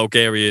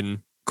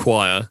Bulgarian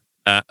choir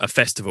at a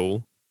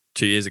festival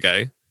 2 years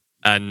ago.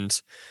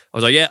 And I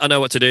was like, I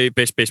know what to do.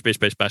 Bish, bish, bish,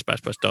 bish, bash,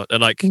 bash, bash, dot.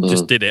 And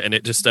just did it. And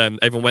it just,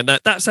 everyone went,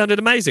 that sounded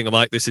amazing. I'm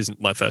like, this isn't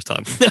my first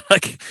time.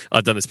 Like,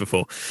 I've done this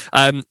before.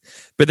 But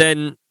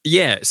then,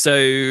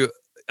 so,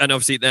 and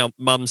obviously now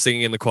mum's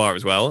singing in the choir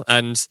as well.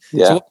 And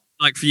so what,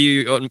 like for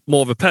you on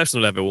more of a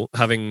personal level,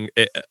 having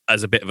it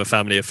as a bit of a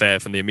family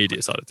affair from the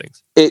immediate side of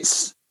things?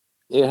 It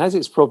has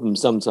its problems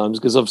sometimes,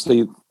 because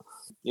obviously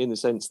in the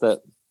sense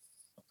that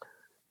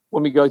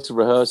when we go to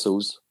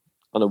rehearsals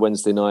on a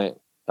Wednesday night,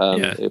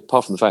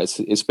 apart from the fact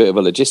it's a bit of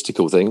a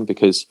logistical thing,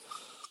 because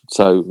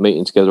so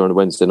meeting together on a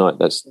Wednesday night,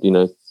 that's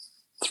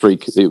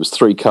it was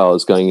 3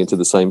 cars going into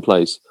the same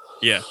place,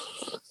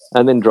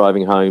 and then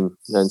driving home,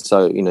 and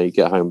so you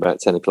get home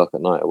about 10 o'clock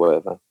at night or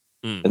whatever,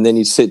 and then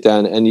you'd sit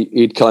down and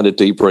you'd kind of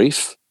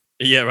debrief.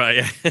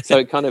 So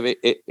it kind of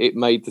it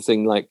made the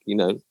thing like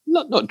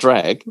not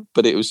drag,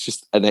 but it was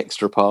just an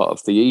extra part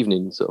of the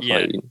evening, sort of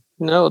like,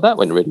 that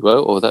went really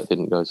well, or that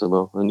didn't go so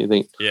well, and you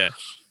think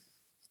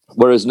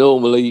whereas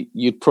normally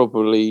you'd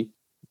probably,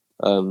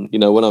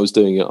 when I was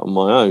doing it on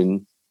my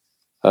own,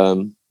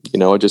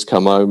 I'd just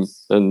come home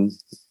and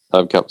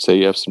have a cup of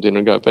tea, have some dinner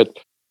and go to bed.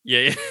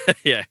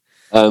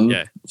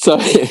 So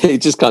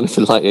it just kind of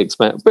like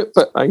expand. But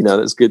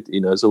that's good.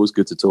 It's always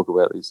good to talk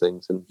about these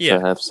things and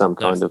to have some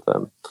kind of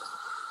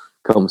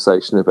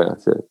conversation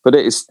about it. But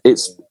it's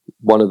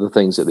one of the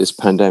things that this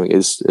pandemic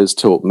has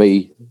taught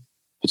me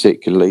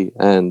particularly,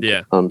 and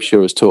I'm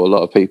sure has taught a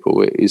lot of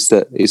people, is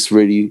that it's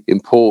really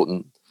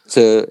important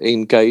to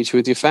engage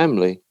with your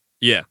family.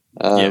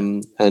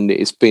 And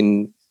it's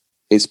been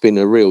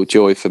a real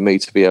joy for me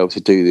to be able to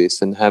do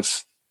this and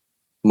have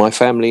my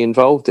family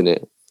involved in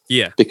it.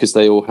 Because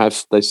they all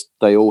have a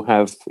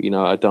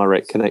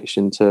direct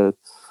connection to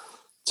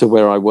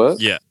where I work.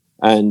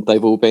 And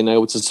they've all been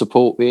able to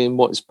support me in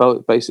what's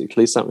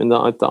basically something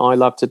that I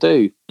love to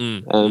do.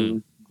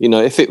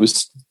 If it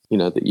was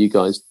that you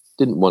guys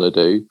didn't want to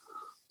do,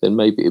 then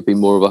maybe it'd be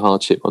more of a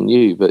hardship on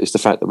you. But it's the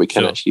fact that we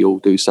can actually all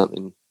do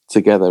something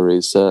together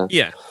is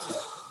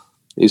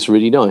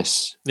really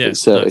nice. Yeah,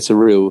 it's a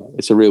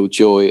real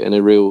joy, and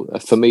a real,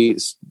 for me,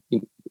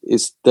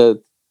 it's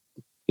the,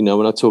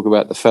 when I talk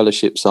about the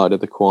fellowship side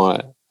of the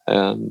choir,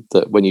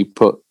 that when you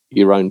put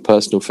your own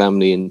personal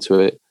family into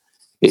it,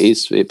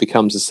 it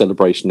becomes a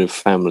celebration of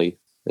family.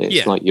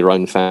 It's like your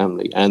own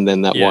family, and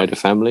then that wider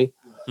family.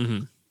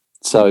 Mm-hmm.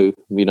 So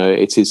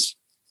it is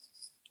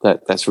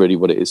that's really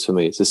what it is for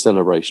me. It's a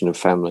celebration of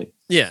family.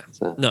 Yeah,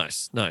 so.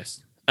 Nice.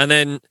 And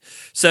then,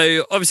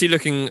 so obviously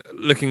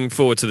looking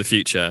forward to the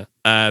future.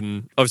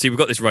 Obviously we've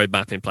got this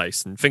roadmap in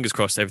place, and fingers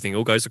crossed everything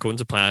all goes according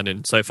to plan.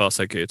 And so far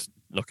so good.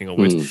 Knocking on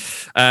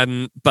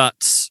wood.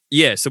 But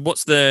yeah, so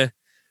what's the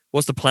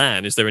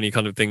plan? Is there any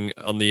kind of thing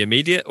on the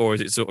immediate, or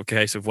is it sort of a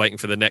case of waiting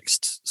for the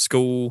next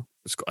school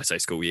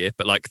year,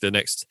 but like the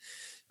next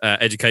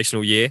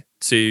educational year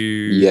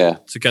to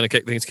kind of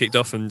get things kicked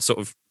off and sort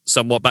of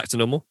somewhat back to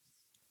normal?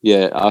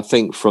 Yeah, I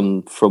think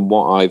from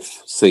what I've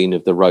seen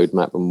of the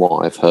roadmap and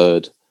what I've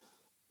heard,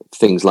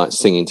 things like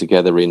singing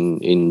together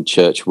in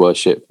church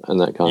worship and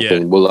that kind of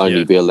thing will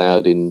only be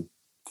allowed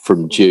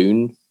from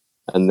June,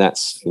 and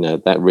that's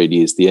that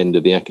really is the end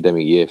of the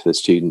academic year for the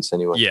students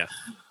anyway. Yeah.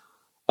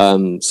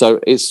 So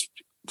it's,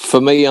 for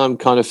me, I'm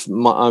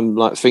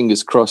like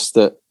fingers crossed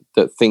that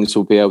things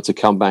will be able to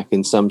come back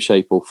in some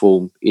shape or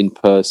form in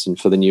person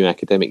for the new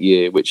academic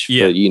year, which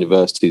for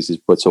universities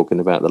we're talking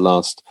about the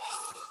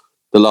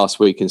last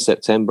week in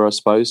September, I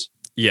suppose.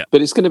 Yeah.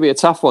 But it's going to be a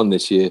tough one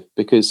this year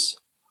because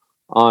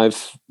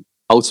I've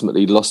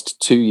ultimately lost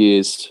 2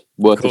 years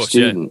worth of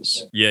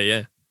students.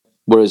 Yeah.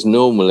 Whereas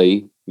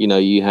normally,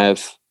 you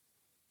have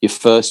your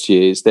first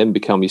years, then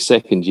become your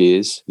second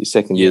years. Your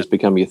second years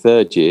become your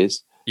third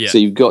years. Yeah. So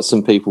you've got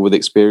some people with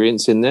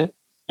experience in there.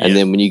 And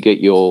then when you get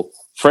your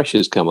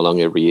freshers come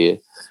along every year,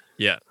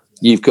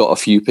 you've got a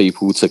few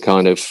people to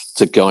kind of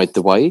to guide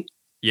the way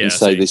and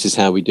say, this is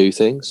how we do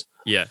things.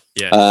 Yeah.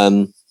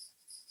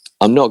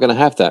 I'm not going to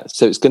have that.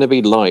 So it's going to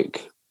be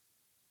like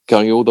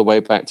going all the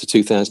way back to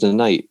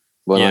 2008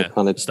 when I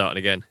kind of starting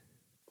again,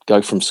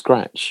 go from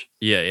scratch.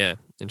 Yeah.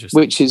 Interesting.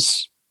 Which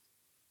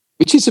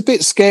is a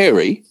bit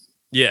scary.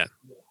 Yeah.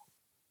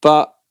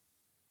 But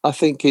I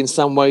think in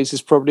some ways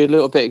it's probably a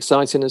little bit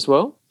exciting as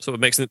well. Sort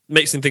of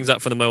mixing things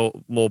up for the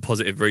more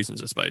positive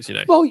reasons, I suppose,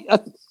 Well,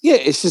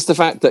 it's just the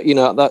fact that,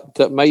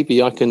 that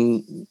maybe I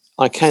can,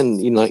 like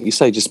you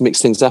say, just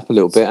mix things up a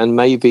little bit and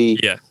maybe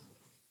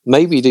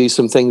do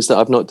some things that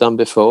I've not done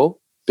before,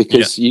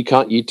 because you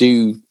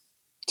do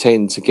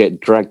tend to get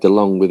dragged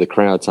along with a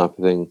crowd type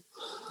of thing.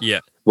 Yeah.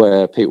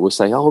 Where people will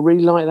say, "Oh, I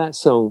really like that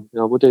song.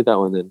 We'll do that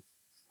one then."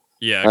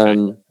 Yeah.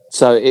 Okay.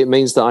 So it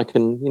means that I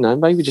can,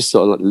 maybe just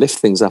sort of like lift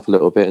things up a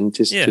little bit and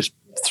just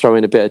throw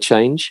in a bit of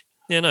change.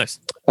 Yeah, nice.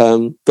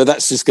 But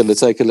that's just going to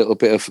take a little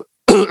bit of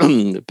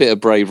a bit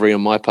of bravery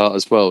on my part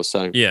as well.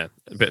 So yeah,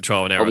 a bit of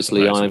trial and error.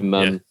 Obviously,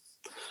 I'm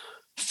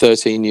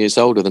 13 years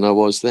older than I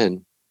was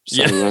then.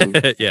 So,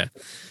 yeah.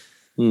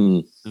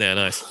 Yeah,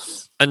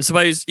 nice. And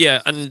suppose,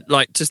 and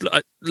like just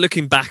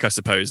looking back, I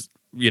suppose,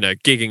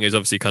 gigging is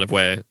obviously kind of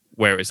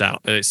where it's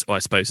at. It's, I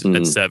suppose,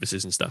 and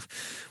services and stuff.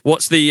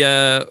 What's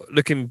the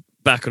looking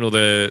back on all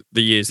the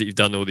years that you've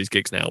done all these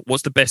gigs now?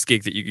 What's the best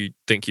gig that you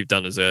think you've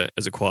done as a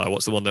choir?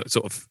 What's the one that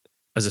sort of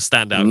as a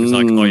standout is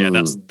like, oh yeah,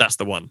 that's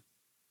the one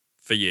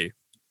for you?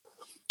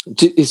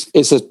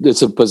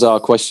 It's a bizarre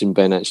question,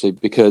 Ben, actually,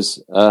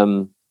 because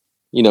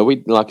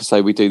we, like I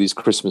say, we do these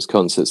Christmas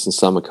concerts and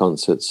summer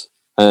concerts,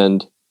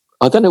 and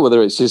I don't know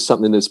whether it's just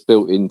something that's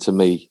built into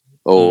me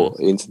or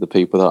into the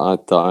people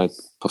that I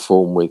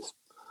perform with.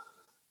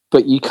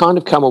 But you kind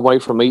of come away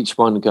from each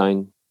one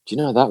going, do you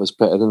know, that was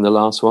better than the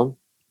last one?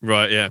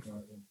 Right, yeah.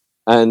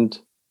 And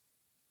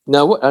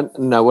now,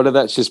 whether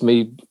that's just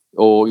me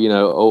or,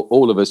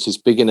 all of us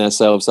just bigging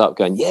ourselves up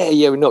going,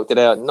 yeah, we knocked it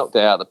out of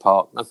the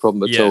park. No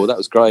problem at all. That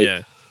was great.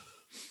 Yeah.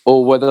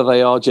 Or whether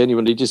they are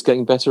genuinely just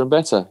getting better and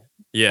better.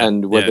 Yeah.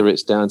 And whether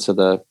it's down to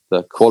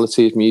the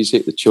quality of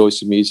music, the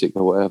choice of music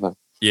or whatever.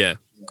 Yeah.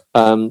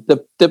 To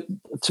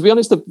be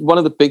honest, one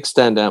of the big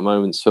standout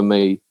moments for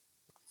me,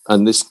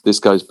 and this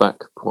goes back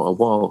quite a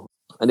while,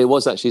 and it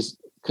was actually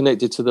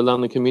connected to the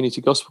London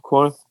Community Gospel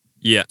Choir.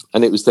 Yeah.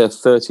 And it was their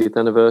 30th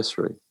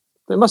anniversary.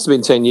 It must have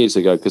been 10 years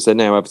ago because they're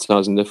now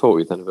advertising their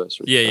 40th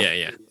anniversary.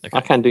 Yeah. Okay. I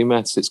can do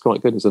maths. It's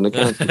quite good as an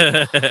accountant.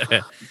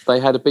 They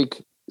had a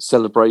big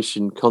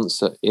celebration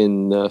concert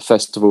in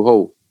Festival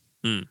Hall.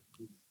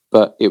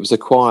 But it was a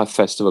choir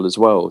festival as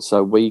well.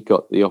 So we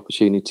got the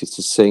opportunity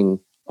to sing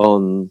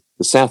on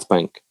the South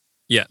Bank.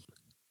 Yeah.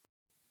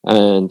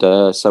 And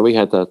so we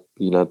had to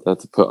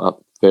put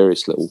up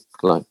various little,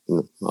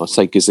 I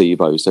say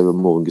gazebos, they were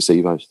more than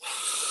gazebos.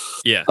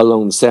 Yeah.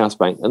 Along the South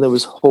Bank. And there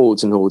was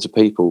hordes and hordes of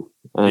people.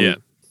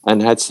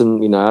 And had some,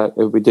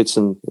 we did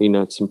some,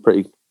 some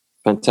pretty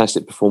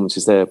fantastic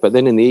performances there. But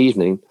then in the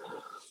evening,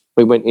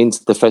 we went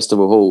into the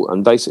festival hall,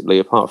 and basically,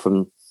 apart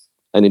from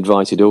an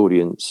invited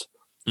audience,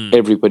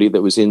 everybody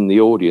that was in the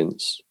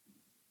audience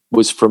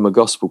was from a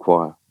gospel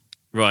choir.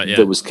 Right, yeah.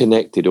 that was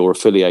connected or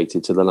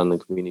affiliated to the London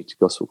Community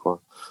Gospel Choir.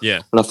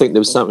 Yeah. And I think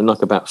there was something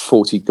like about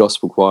 40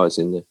 gospel choirs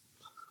in there,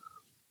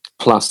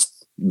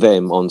 plus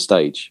them on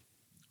stage.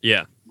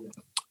 Yeah.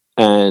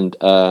 And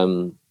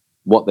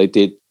what they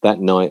did that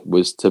night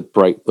was to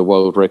break the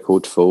world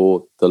record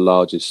for the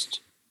largest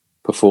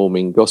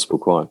performing gospel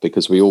choir,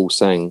 because we all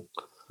sang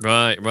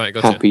Right,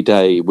 gotcha. Happy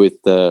Day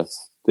with the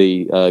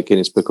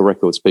Guinness Book of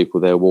Records people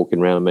there walking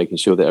around making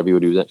sure that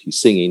everybody was actually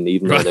singing,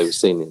 even though they were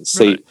singing in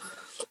C. Right.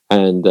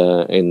 And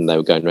they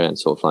were going around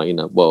sort of like,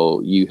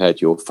 well, you had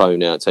your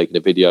phone out taking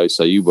a video,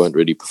 so you weren't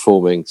really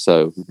performing,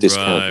 so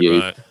discount you.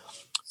 Right.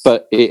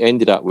 But it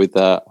ended up with,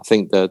 I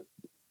think, the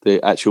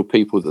actual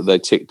people that they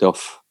ticked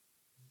off,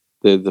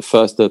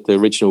 the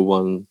original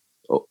one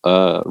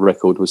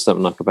record was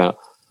something like about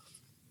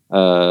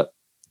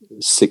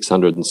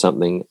 600 and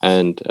something.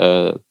 And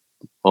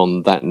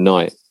on that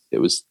night, it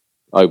was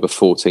over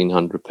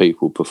 1,400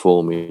 people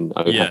performing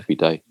Oh Happy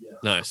Day.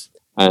 Nice.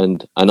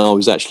 And I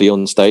was actually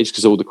on stage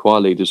because all the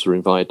choir leaders were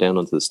invited down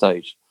onto the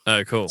stage.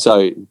 Oh, cool.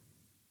 So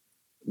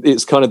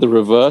it's kind of the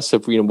reverse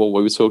of what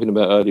we were talking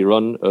about earlier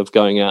on, of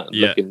going out and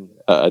looking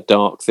at a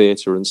dark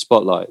theatre and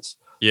spotlights.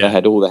 Yeah. They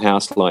had all the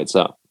house lights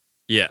up.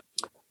 Yeah.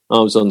 I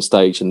was on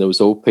stage and there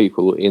was all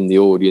people in the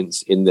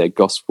audience in their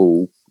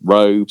gospel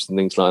robes and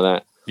things like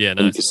that. Yeah, nice.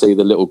 And you could see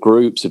the little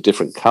groups of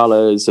different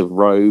colours of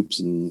robes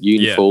and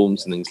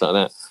uniforms and things like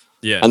that.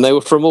 Yeah. And they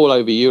were from all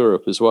over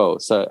Europe as well.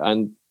 So,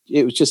 and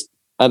it was just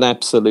an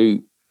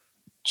absolute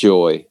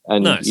joy.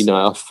 And, nice.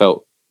 I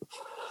felt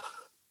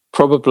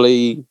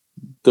probably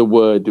the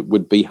word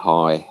would be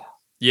high.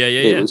 Yeah.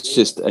 It was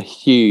just a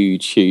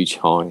huge, huge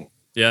high.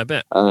 Yeah, I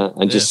bet.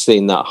 And just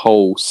seeing that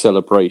whole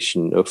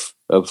celebration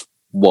of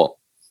what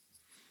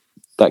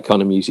that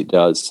kind of music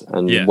does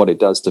and what it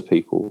does to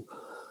people,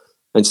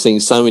 and seeing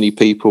so many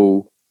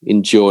people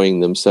enjoying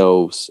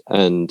themselves,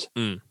 and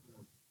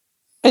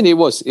it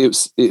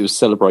was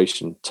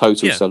celebration,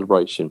 total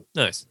celebration.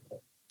 Nice.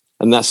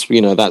 And that's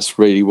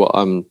really what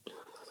I'm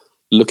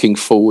looking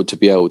forward to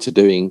be able to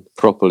doing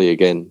properly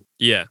again.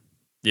 Yeah.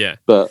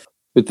 But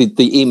with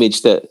the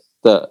image that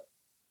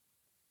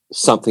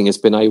something has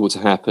been able to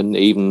happen,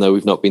 even though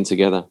we've not been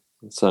together.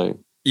 So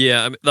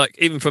yeah, I mean, like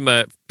even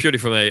purely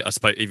from a, I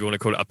suppose if you want to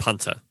call it a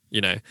punter,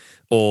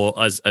 or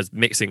as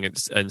mixing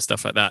and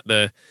stuff like that.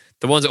 The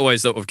ones that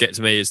always sort of get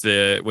to me is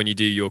when you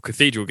do your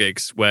cathedral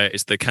gigs, where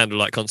it's the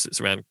candlelight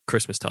concerts around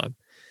Christmas time.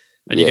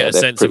 And you get a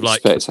sense of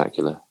like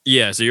spectacular.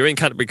 Yeah, so you're in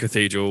Canterbury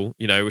Cathedral,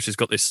 which has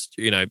got this,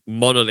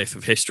 monolith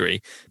of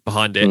history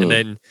behind it, and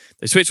then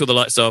they switch all the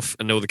lights off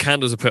and all the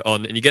candles are put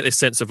on, and you get this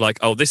sense of like,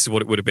 oh, this is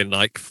what it would have been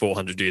like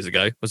 400 years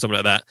ago or something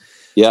like that.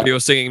 Yeah, so you're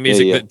singing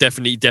music that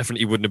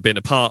definitely wouldn't have been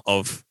a part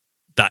of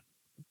that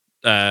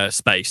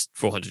space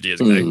 400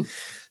 years ago.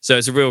 So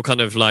it's a real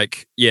kind of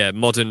like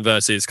modern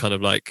versus kind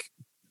of like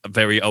a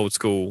very old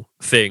school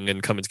thing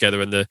and coming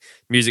together, and the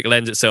music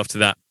lends itself to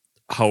that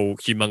whole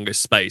humongous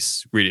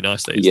space really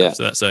nicely. Yeah.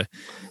 So that's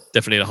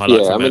definitely a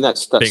highlight. Yeah, I mean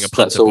that's being a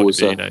punter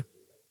always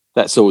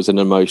that's always an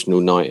emotional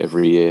night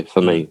every year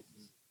for me.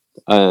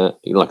 Like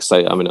I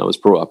say, I mean I was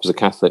brought up as a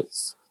Catholic,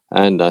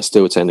 and I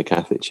still attend a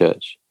Catholic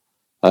church.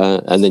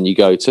 And then you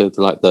go to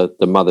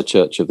the mother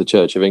church of the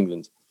Church of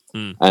England,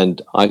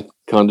 and I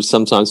kind of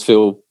sometimes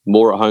feel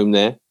more at home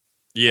there.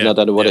 Yeah, and I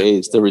don't know what it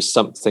is. There is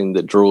something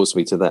that draws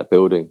me to that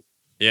building.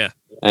 Yeah,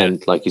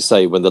 and like you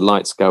say, when the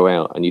lights go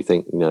out, and you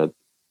think,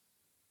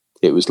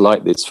 it was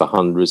like this for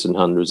hundreds and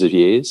hundreds of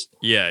years.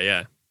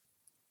 Yeah.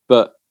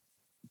 But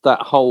that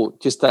whole,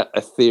 just that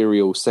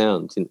ethereal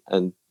sound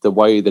and the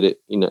way that it,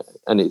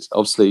 and it's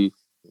obviously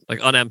like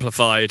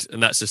unamplified,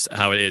 and that's just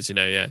how it is,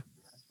 yeah.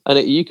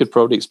 And you could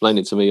probably explain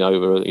it to me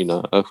over,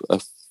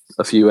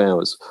 a few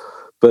hours,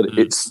 but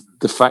it's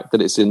the fact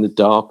that it's in the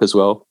dark as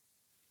well.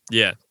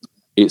 Yeah.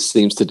 It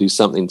seems to do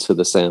something to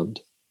the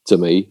sound to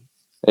me.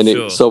 And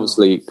it's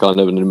obviously kind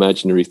of an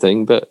imaginary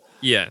thing, but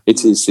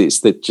it's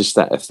just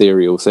that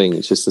ethereal thing.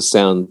 It's just the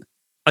sound.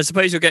 I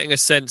suppose you're getting a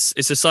sense.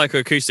 It's a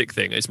psychoacoustic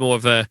thing. It's more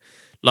of a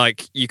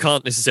like you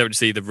can't necessarily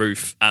see the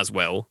roof as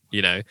well,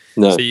 No.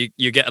 So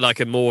you get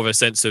like a more of a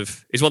sense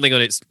of. It's one thing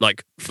when it's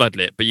like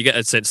floodlit, but you get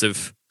a sense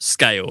of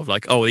scale of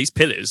like, oh, these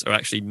pillars are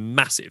actually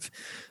massive.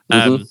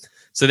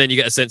 So then you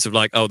get a sense of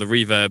like, oh, the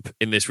reverb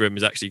in this room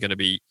is actually going to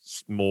be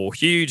more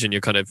huge, and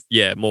you're kind of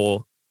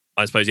more,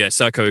 I suppose,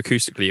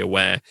 psychoacoustically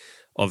aware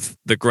of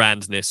the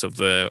grandness of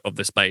the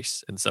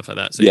space and stuff like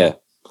that. So yeah.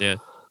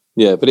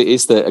 But it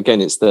is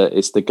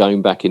it's the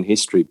going back in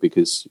history,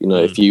 because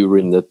if you were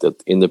in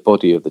the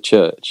body of the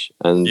church,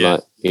 and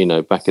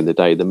back in the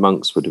day, the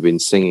monks would have been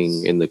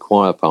singing in the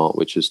choir part,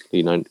 which was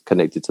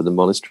connected to the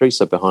monastery.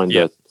 So behind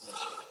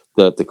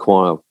the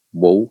choir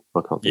wall,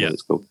 I can't think what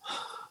it's called.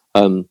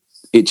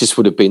 It just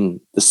would have been,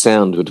 the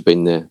sound would have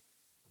been there.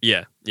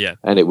 Yeah.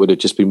 And it would have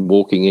just been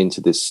walking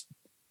into this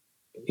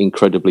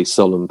incredibly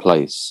solemn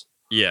place.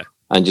 Yeah.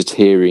 And just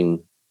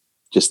hearing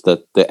just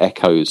the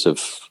echoes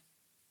of,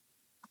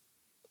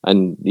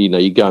 and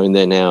you go in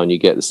there now and you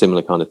get the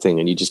similar kind of thing,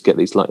 and you just get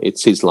these like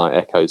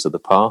echoes of the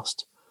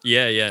past.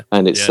 Yeah.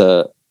 And it's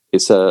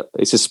it's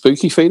a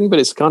spooky feeling, but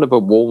it's kind of a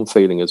warm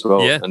feeling as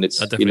well. Yeah, and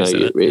it's I'd you know definitely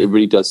say it, that. it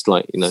really does,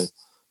 like, you know,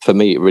 for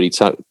me it really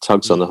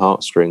tugs on the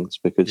heartstrings,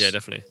 because Yeah,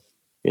 definitely.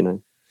 you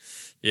know.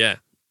 Yeah,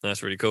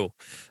 that's really cool.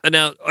 And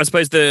now, I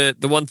suppose the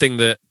one thing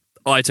that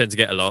I tend to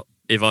get a lot,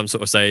 if I'm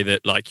sort of say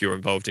that like you're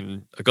involved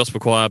in a gospel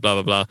choir, blah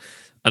blah blah,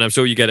 and I'm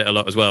sure you get it a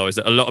lot as well, is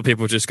that a lot of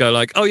people just go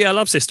like, "Oh yeah, I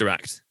love Sister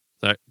Act."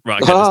 So,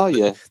 right, okay,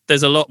 Yeah.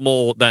 there's a lot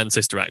more than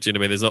Sister Act. You know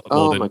what I mean? There's a lot more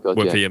Oh than my God,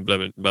 Whoopi yeah. and blah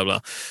blah blah.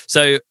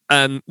 So,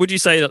 would you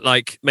say that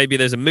like maybe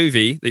there's a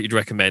movie that you'd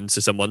recommend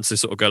to someone to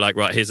sort of go like,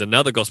 right, here's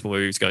another gospel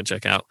movie to go and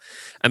check out,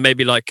 and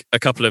maybe like a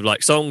couple of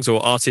like songs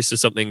or artists or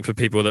something for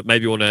people that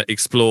maybe want to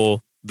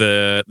explore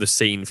the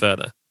scene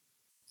further?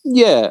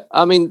 Yeah,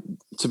 I mean,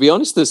 to be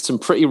honest, there's some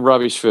pretty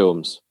rubbish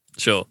films.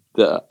 Sure.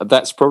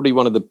 That's probably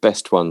one of the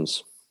best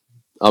ones.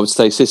 I would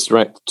say Sister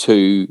Act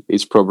 2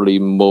 is probably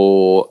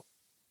more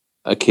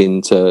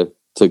akin to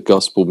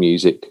gospel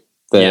music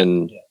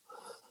than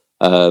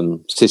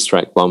Sister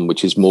Act 1,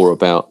 which is more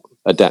about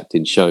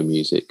adapting show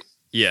music.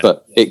 Yeah.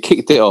 But it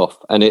kicked it off,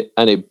 and it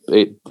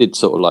did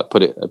sort of like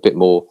put it a bit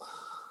more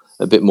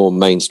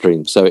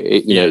mainstream. So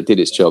it you know, it did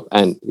its job,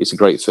 and it's a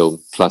great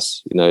film.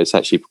 Plus, you know, it's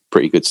actually a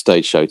pretty good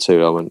stage show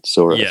too. I went and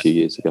saw it a few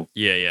years ago.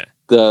 Yeah.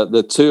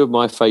 The two of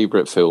my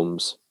favourite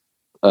films,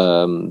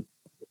 again,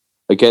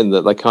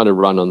 that they kind of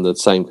run on the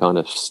same kind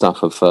of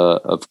stuff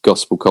of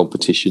gospel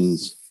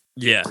competitions.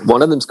 Yeah.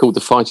 One of them's called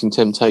The Fighting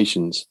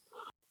Temptations.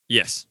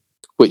 Yes.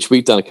 Which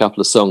we've done a couple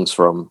of songs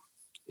from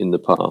in the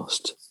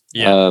past.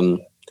 Yeah.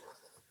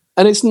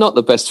 And it's not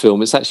the best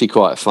film. It's actually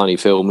quite a funny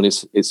film, and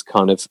it's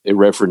kind of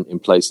irreverent in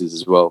places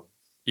as well.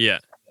 Yeah.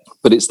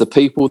 But it's the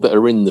people that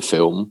are in the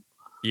film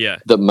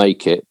that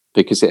make it,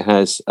 because it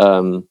has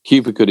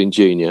Cuba Gooding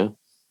Jr.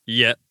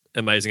 Yeah.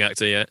 Amazing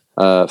actor,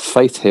 yeah.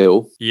 Faith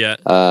Hill. Yeah.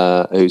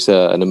 Who's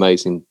an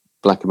amazing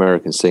Black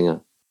American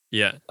singer.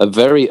 Yeah. A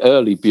very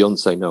early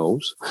Beyonce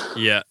Knowles.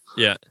 Yeah.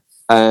 Yeah.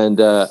 And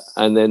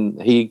then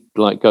he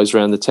like goes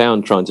around the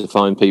town trying to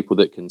find people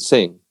that can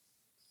sing.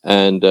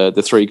 And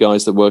the three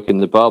guys that work in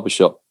the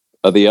barbershop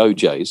are the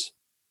OJs.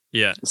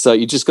 Yeah. So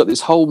you just got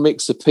this whole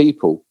mix of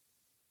people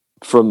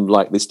from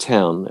like this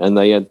town, and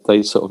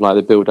they sort of like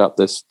they build up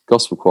this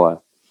gospel choir.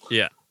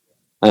 Yeah.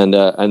 And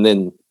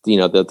then, you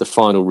know, the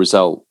final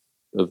result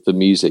of the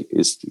music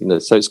is, you know,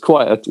 so it's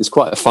quite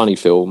a funny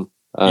film.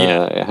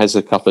 It has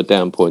a couple of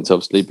down points,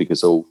 obviously,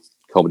 because all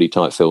comedy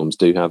type films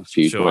do have a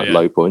few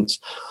low points.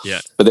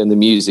 Yeah. But then the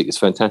music is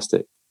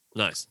fantastic.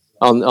 Nice.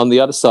 On the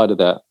other side of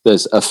that,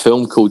 there's a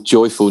film called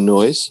Joyful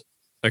Noise.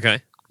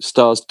 Okay.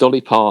 Stars Dolly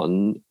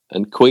Parton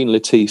and Queen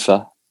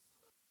Latifah.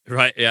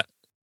 Right, yeah.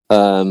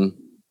 And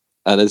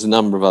there's a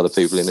number of other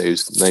people in it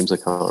whose names I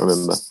can't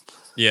remember.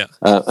 Yeah.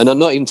 And I'm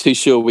not even too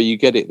sure where you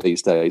get it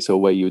these days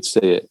or where you would see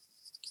it.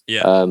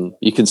 Yeah.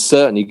 You can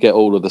certainly get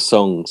all of the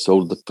songs,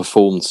 all of the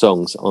performed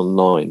songs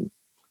online.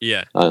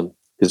 Yeah.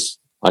 Because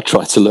I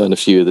tried to learn a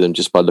few of them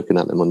just by looking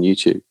at them on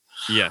YouTube.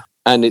 Yeah.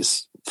 And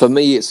it's, for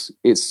me,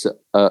 it's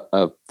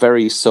a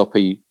very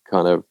soppy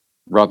kind of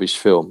rubbish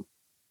film.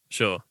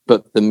 Sure.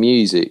 But the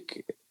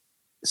music,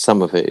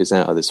 some of it is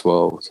out of this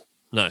world.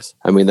 Nice.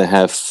 I mean, they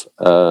have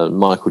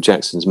Michael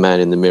Jackson's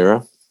Man in the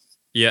Mirror.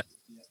 Yeah.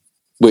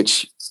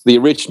 Which the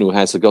original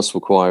has a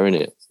gospel choir in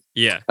it.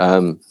 Yeah.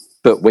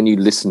 But when you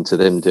listen to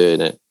them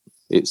doing it,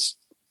 it's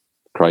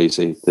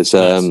crazy. There's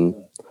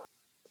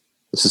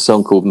a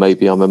song called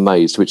Maybe I'm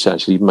Amazed, which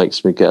actually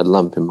makes me get a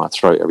lump in my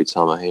throat every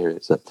time I hear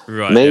it. So,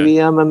 right, maybe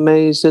I'm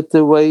amazed at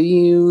the way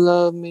you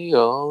love me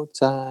all the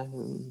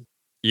time.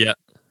 Yeah.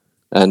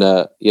 And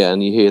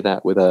and you hear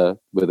that with a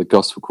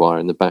gospel choir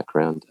in the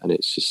background, and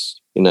it's just,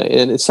 you know,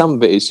 and some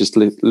of it is just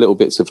little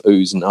bits of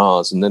oohs and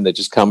ahs, and then they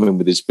just come in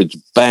with this big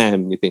bam.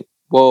 And you think,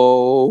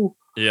 whoa,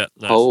 yeah,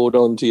 nice. Hold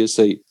on to your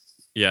seat.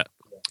 Yeah.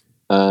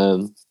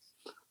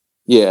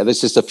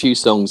 There's just a few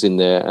songs in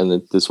there,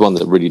 and there's one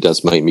that really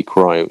does make me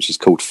cry, which is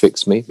called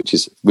 "Fix Me," which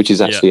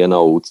is actually an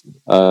old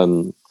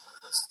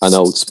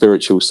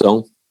spiritual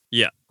song.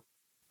 Yeah,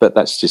 but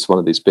that's just one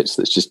of these bits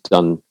that's just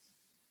done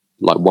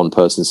like one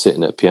person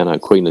sitting at a piano,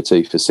 Queen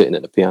Latifah sitting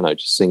at the piano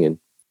just singing.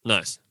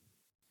 Nice.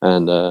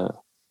 And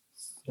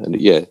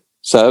yeah,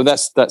 so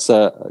that's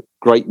a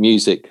great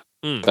music,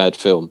 bad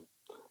film.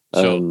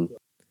 Sure.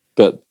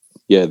 But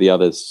yeah, the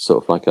others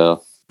sort of like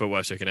but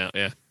worth checking out.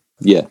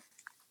 Yeah.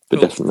 But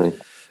cool. Definitely.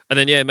 And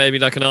then, maybe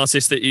like an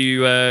artist that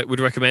you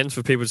would recommend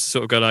for people to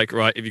sort of go like,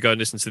 right, if you go and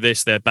listen to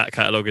this, their back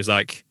catalogue is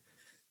like,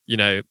 you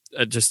know,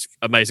 just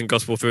amazing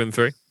gospel through and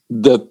through.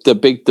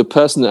 The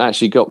person that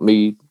actually got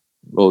me,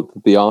 or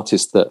the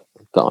artist that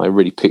I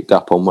really picked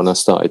up on when I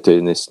started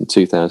doing this in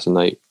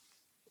 2008,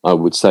 I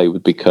would say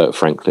would be Kirk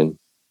Franklin.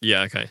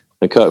 Yeah, okay.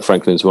 And Kirk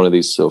Franklin is one of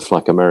these sort of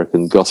like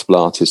American gospel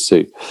artists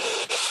who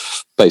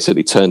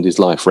basically turned his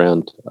life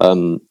around.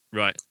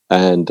 Right.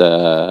 And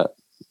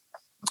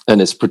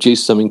has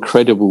produced some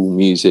incredible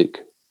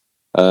music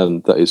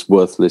that is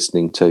worth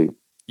listening to.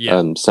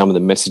 Yeah. Some of the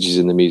messages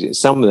in the music,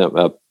 some of them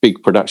are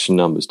big production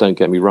numbers, don't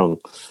get me wrong.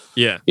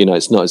 Yeah. You know,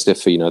 it's not as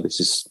if, you know, this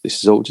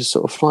is all just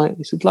sort of like,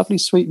 this is lovely,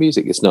 sweet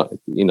music. It's not,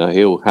 you know,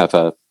 he'll have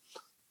a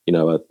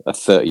a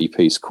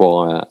 30-piece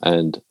choir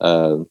and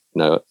a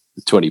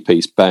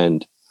 20-piece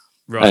band,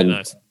 right? And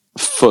nice.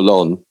 full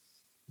on,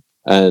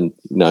 and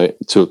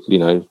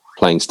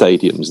playing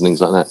stadiums and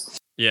things like that.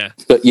 Yeah.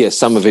 But yeah,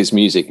 some of his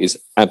music is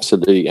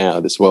absolutely out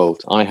of this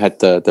world. I had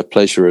the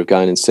pleasure of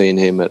going and seeing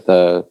him at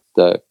the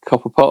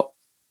Copper Pot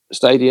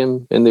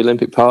Stadium in the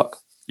Olympic Park.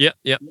 Yeah.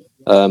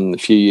 A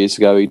few years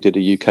ago, he did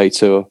a UK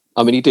tour.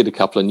 I mean, he did a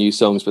couple of new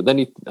songs, but then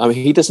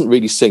he doesn't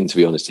really sing, to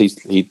be honest.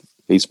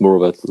 He's more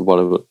of a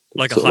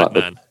hype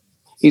man.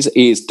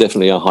 He is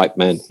definitely a hype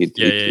man. He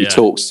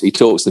talks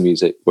the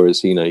music, whereas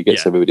he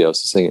gets everybody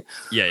else to sing it.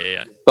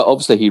 Yeah. But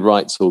obviously, he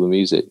writes all the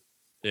music.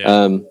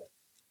 Yeah.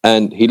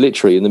 And he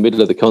literally, in the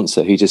middle of the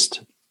concert, he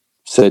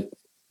said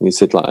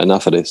like,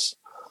 enough of this,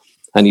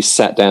 and he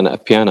sat down at a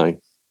piano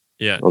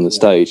on the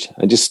stage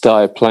and just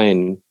started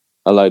playing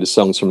a load of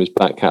songs from his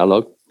back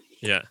catalogue.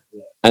 Yeah.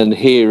 And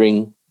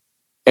hearing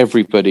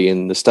everybody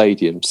in the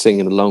stadium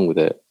singing along with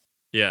it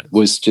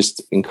was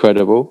just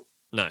incredible.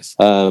 Nice.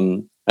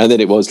 And then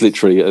it was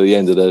literally at the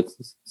end of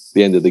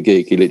the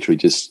gig, he literally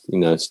just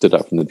stood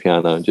up from the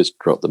piano and just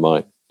dropped the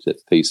mic, said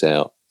peace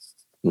out,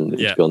 and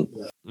it's gone.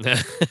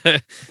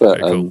 But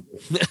cool.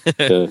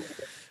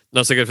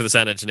 Not so good for the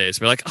sound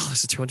engineers. We're like,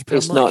 it's a £200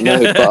 it's mic. not,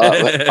 no,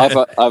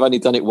 but I've only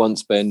done it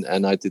once, Ben,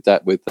 and I did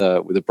that with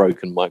a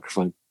broken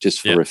microphone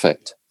just for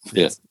effect.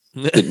 Yes.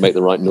 Didn't make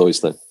the right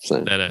noise though.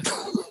 So. No.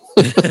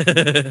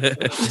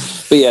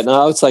 But yeah,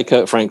 no, I would say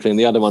Kirk Franklin.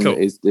 The other one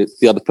is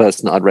the other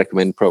person that I'd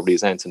recommend probably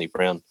is Anthony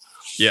Brown.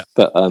 Yeah.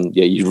 But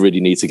you really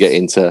need to get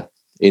into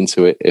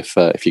it if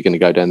you're going to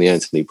go down the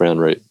Anthony Brown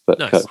route. But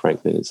nice. Kirk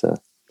Franklin is.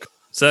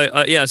 So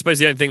I suppose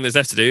the only thing that's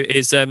left to do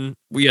is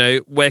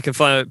where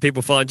can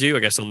people find you? I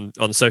guess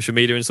on social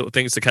media and sort of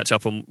things to catch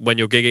up on when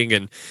you're gigging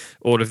and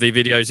all of the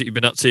videos that you've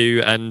been up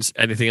to and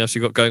anything else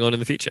you've got going on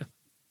in the future.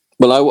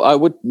 Well, I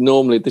would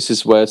normally. This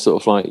is where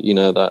sort of like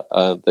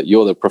that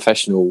you're the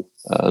professional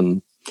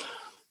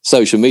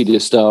social media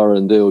star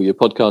and do all your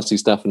podcasting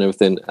stuff and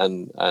everything,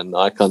 and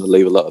I kind of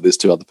leave a lot of this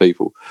to other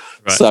people.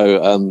 Right.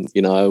 So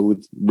I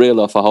would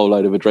reel off a whole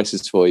load of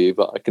addresses for you,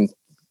 but I can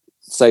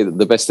say that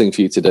the best thing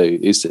for you to do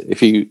is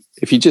if you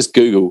just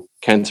Google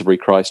Canterbury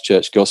Christ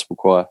Church Gospel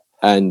Choir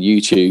and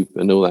YouTube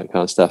and all that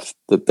kind of stuff,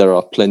 that there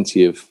are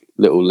plenty of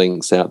little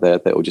links out there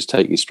that will just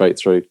take you straight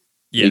through.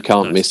 Yeah, you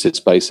can't miss it,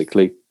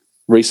 basically.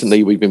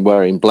 Recently, we've been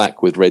wearing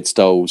black with red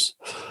stoles.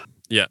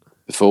 Yeah.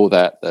 Before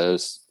that,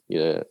 there's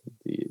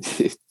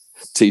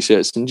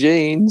t-shirts and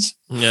jeans.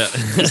 Yeah,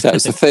 that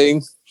was the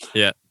thing.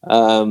 Yeah.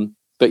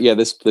 But yeah,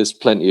 there's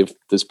plenty of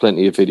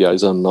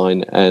videos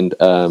online, and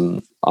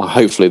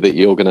hopefully that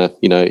you're gonna,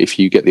 if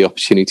you get the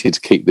opportunity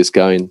to keep this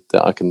going,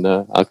 that I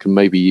can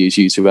maybe use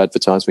you to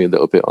advertise me a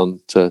little bit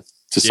on to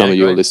some of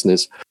your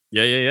listeners.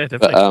 Yeah,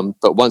 definitely.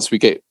 But once we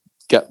get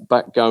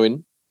back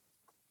going,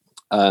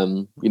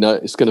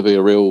 it's going to be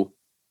a real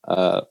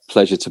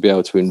pleasure to be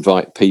able to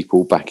invite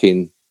people back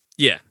in.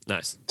 Yeah,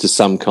 nice. To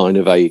some kind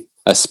of a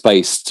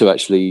space to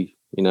actually,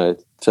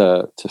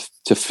 to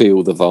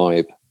feel the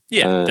vibe.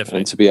 Yeah, definitely.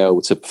 And to be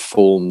able to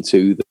perform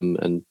to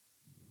them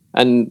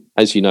and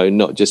as you know,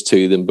 not just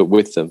to them, but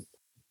with them.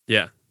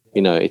 Yeah.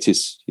 It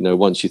is,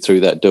 once you're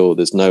through that door,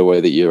 there's no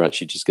way that you're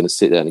actually just going to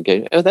sit down and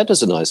go, oh, that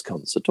was a nice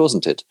concert,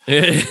 wasn't it?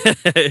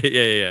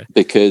 Yeah.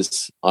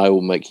 Because I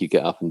will make you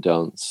get up and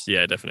dance.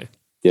 Yeah, definitely.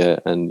 Yeah,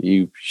 and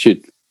you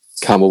should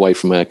come away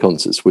from our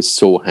concerts with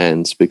sore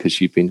hands because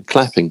you've been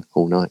clapping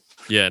all night.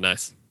 Yeah,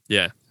 nice.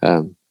 Yeah.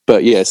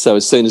 But yeah, so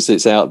as soon as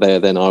it's out there,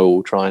 then I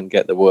will try and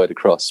get the word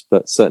across.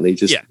 But certainly,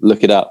 just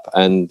look it up,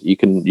 and you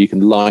can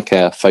like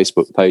our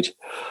Facebook page,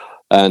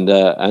 and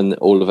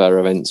all of our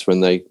events when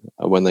they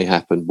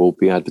happen will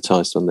be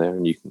advertised on there,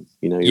 and you can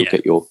you'll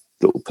get your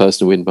little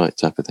personal invite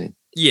type of thing.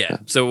 Yeah,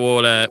 so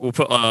we'll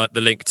put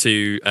the link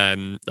to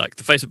like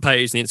the Facebook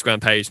page, the Instagram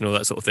page, and all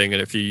that sort of thing,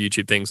 and a few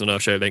YouTube things on our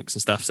show links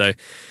and stuff. So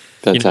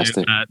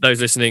fantastic. Those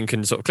listening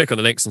can sort of click on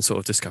the links and sort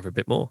of discover a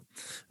bit more.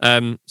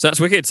 So that's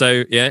wicked.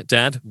 So yeah,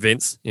 Dad,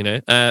 Vince,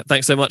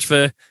 thanks so much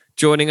for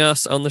joining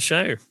us on the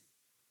show.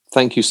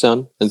 Thank you,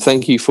 son, and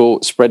thank you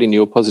for spreading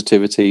your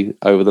positivity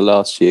over the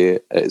last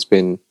year. It's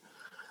been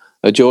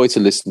a joy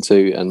to listen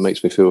to and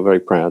makes me feel very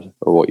proud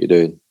of what you're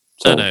doing.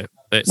 So, I know.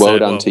 Well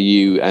done to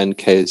you and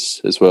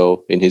Kez as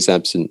well in his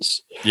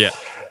absence. Yeah.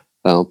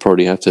 I'll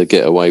probably have to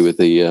get away with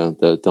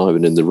the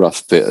diving in the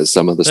rough bit at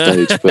some other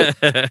stage.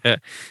 But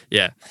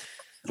yeah,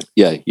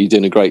 you're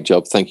doing a great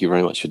job. Thank you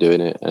very much for doing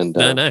it. And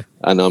and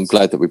I'm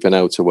glad that we've been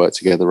able to work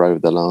together over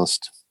the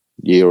last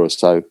year or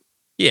so.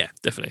 Yeah,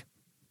 definitely.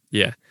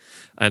 Yeah.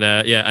 And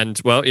and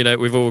well,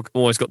 we've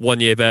always got 1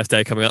 year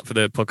birthday coming up for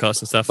the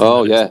podcast and stuff.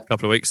 Oh yeah, a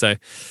couple of weeks. So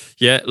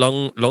yeah,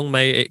 long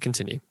may it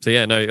continue. So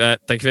yeah,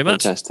 thank you very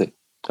much. Fantastic.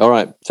 All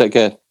right, take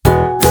care.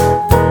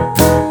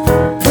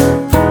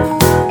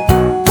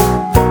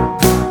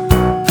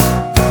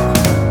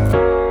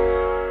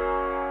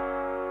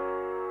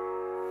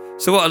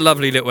 So what a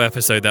lovely little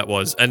episode that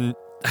was, and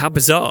how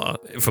bizarre,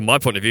 from my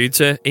point of view,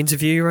 to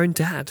interview your own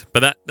dad.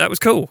 But that was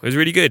cool. It was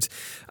really good.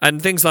 And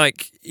things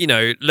like,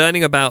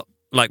 learning about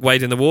like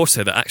wade in the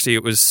water, that actually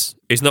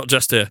it's not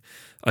just a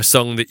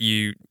song that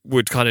you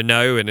would kind of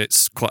know, and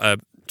it's quite a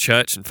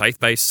church and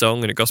faith-based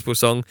song and a gospel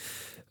song,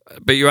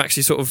 but you're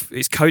actually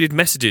it's coded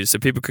messages so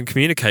people can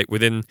communicate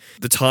within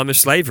the time of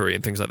slavery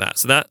and things like that.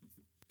 So that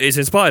it's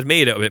inspired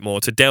me a little bit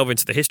more to delve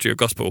into the history of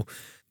gospel.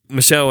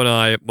 Michelle and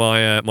I,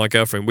 my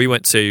girlfriend, we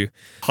went to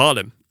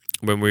Harlem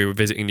when we were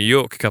visiting New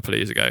York a couple of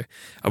years ago,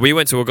 and we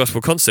went to a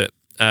gospel concert.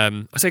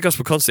 I say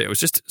gospel concert, it was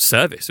just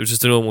service. It was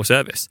just a normal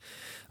service.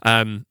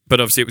 But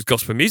obviously it was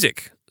gospel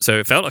music, so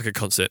it felt like a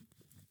concert.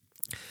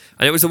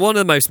 And it was one of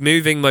the most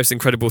moving, most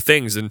incredible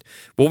things. And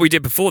what we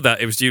did before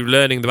that, it was you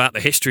learning about the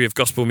history of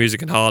gospel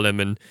music in Harlem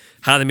and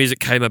how the music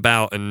came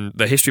about and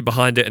the history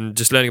behind it, and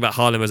just learning about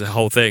Harlem as a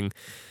whole thing.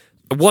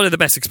 One of the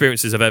best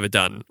experiences I've ever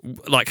done.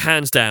 Like,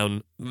 hands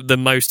down, the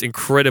most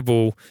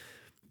incredible,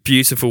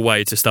 beautiful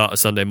way to start a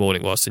Sunday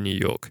morning whilst in New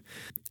York.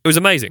 It was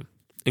amazing.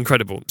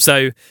 Incredible.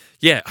 So,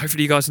 yeah,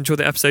 hopefully you guys enjoyed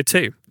the episode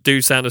too.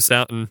 Do sound us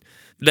out and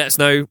let us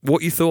know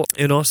what you thought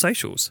in our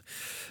socials.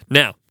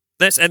 Now,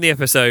 let's end the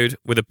episode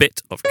with a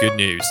bit of good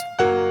news.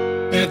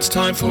 It's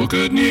time for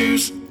good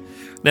news.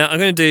 Now, I'm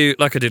going to do,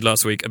 like I did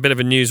last week, a bit of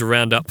a news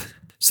roundup.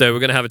 So we're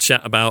going to have a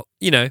chat about,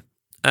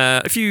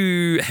 a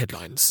few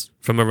headlines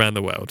from around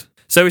the world.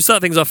 So we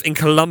start things off in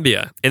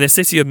Colombia. In the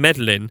city of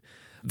Medellin,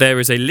 there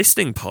is a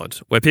listening pod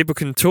where people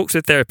can talk to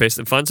a therapist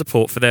and find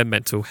support for their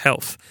mental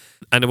health.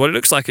 And what it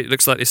looks like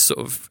this sort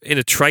of in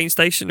a train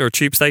station or a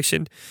tube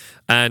station.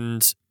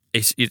 And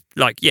it's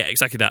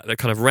exactly that. The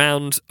kind of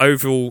round,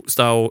 oval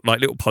style, like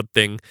little pod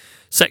thing,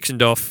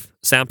 sectioned off,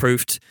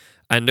 soundproofed,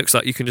 and looks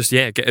like you can just,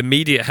 get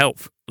immediate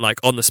help, like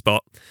on the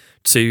spot,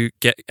 to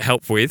get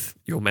help with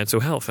your mental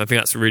health. I think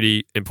that's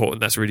really important.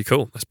 That's really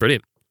cool. That's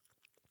brilliant.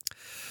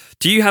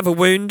 Do you have a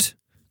wound?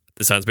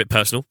 This sounds a bit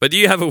personal, but do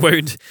you have a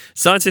wound?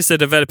 Scientists are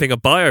developing a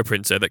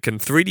bioprinter that can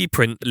 3D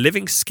print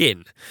living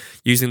skin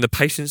using the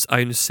patient's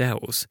own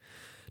cells.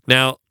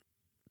 Now,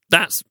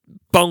 that's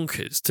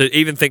bonkers to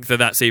even think that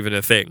that's even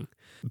a thing,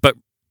 but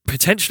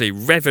potentially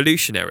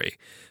revolutionary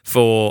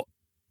for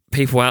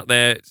people out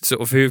there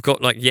sort of who've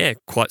got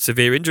quite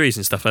severe injuries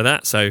and stuff like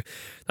that. So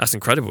that's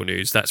incredible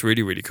news. That's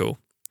really, really cool.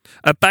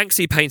 A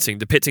Banksy painting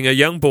depicting a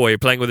young boy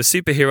playing with a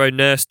superhero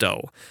nurse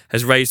doll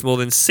has raised more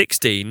than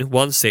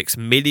 £16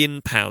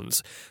 million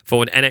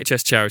for an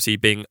NHS charity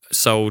being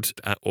sold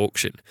at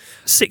auction.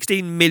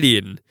 16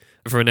 million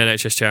for an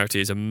NHS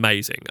charity is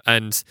amazing.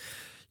 And,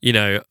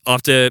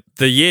 after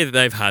the year that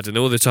they've had and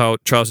all the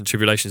trials and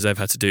tribulations they've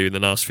had to do in the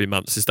last few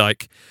months, it's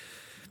like,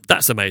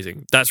 that's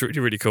amazing. That's really,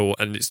 really cool.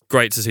 And it's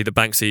great to see that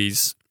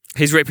Banksy's,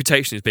 his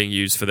reputation is being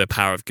used for the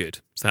power of good.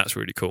 So that's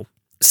really cool.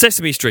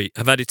 Sesame Street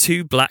have added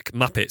 2 black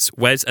Muppets,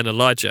 Wes and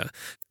Elijah,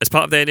 as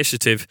part of their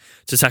initiative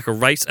to tackle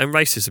race and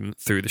racism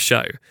through the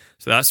show.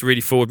 So that's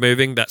really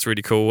forward-moving. That's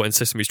really cool. And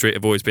Sesame Street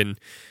have always been,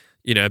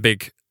 a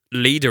big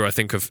leader, I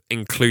think, of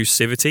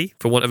inclusivity,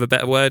 for want of a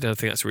better word. And I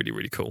think that's really,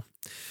 really cool.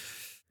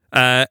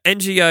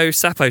 NGO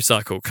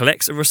Sapocycle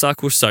collects and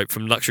recycles soap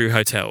from luxury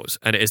hotels,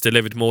 and it has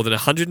delivered more than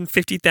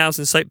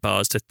 150,000 soap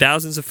bars to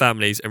thousands of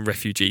families and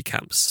refugee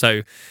camps.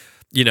 So,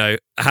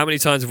 how many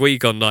times have we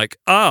gone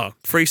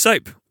free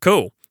soap?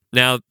 Cool.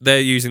 Now they're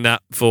using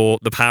that for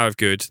the power of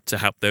good to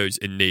help those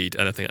in need.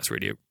 And I think that's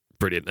really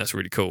brilliant. That's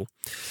really cool.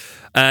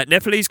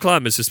 Nepalese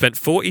climbers have spent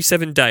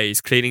 47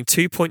 days cleaning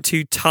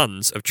 2.2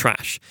 tons of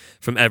trash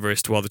from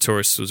Everest while the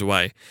tourists was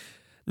away.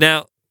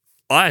 Now,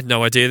 I had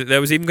no idea that there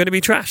was even going to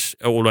be trash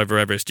all over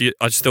Everest.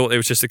 I just thought it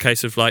was just a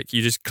case of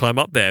you just climb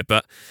up there.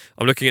 But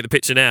I'm looking at the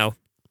picture now,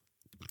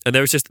 and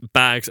there was just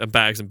bags and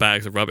bags and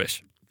bags of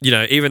rubbish.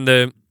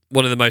 Even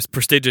one of the most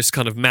prestigious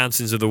kind of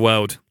mountains of the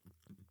world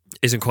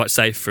isn't quite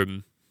safe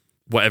from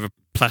whatever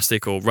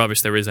plastic or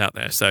rubbish there is out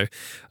there. So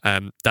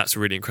that's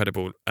really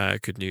incredible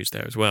good news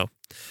there as well.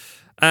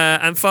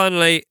 And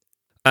finally,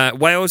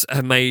 Wales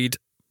have made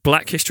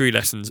Black history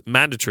lessons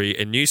mandatory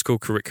in new school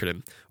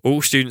curriculum.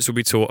 All students will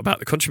be taught about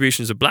the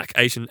contributions of Black,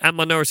 Asian and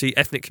minority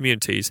ethnic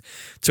communities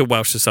to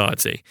Welsh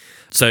society.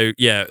 So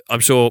yeah, I'm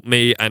sure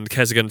me and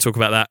Kez are going to talk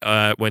about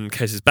that when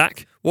Kez is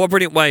back. What a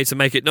brilliant way to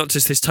make it not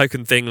just this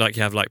token thing like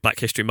you have like Black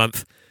History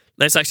Month.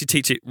 Let's actually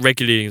teach it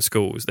regularly in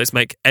schools. Let's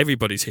make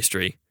everybody's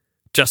history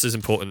just as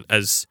important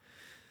as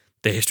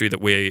the history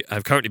that we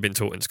have currently been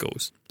taught in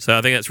schools. So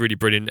I think that's really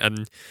brilliant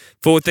and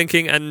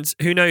forward-thinking, and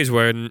who knows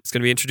when it's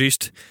going to be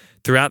introduced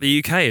throughout the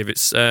UK if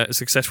it's a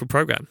successful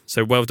programme.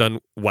 So well done,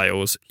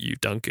 Wales,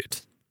 you've done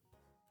good.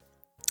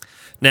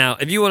 Now,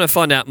 if you want to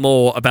find out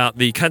more about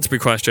the Canterbury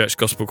Christchurch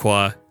Gospel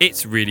Choir,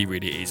 it's really,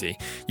 really easy.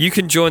 You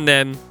can join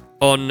them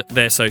on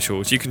their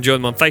socials. You can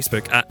join them on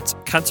Facebook at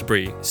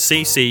Canterbury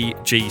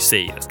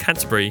CCGC. That's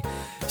Canterbury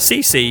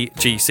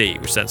CCGC,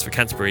 which stands for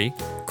Canterbury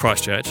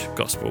Christchurch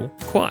Gospel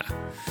Choir.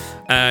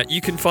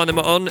 You can find them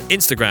on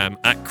Instagram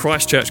at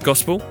Christchurch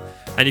Gospel,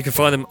 and you can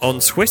find them on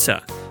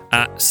Twitter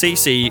at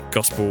CC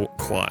Gospel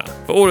Choir.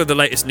 For all of the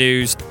latest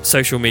news,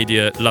 social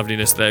media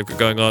loveliness that they've got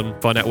going on,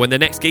 find out when their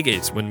next gig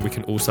is, when we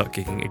can all start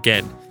gigging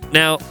again.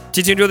 Now,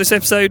 did you enjoy this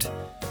episode?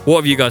 What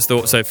have you guys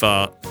thought so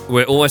far?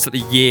 We're almost at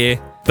the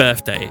year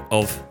birthday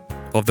of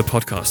of the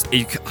podcast.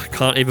 I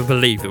can't even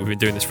believe that we've been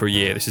doing this for a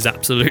year. This is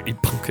absolutely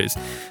bonkers.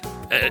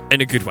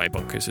 In a good way,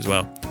 bonkers as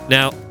well.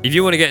 Now, if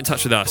you want to get in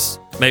touch with us,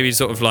 maybe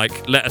sort of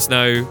like let us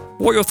know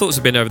what your thoughts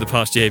have been over the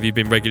past year. Have you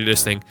been regularly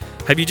listening?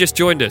 Have you just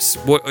joined us?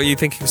 What are you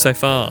thinking so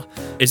far?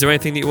 Is there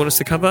anything that you want us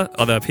to cover?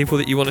 Are there people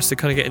that you want us to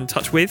kind of get in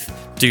touch with?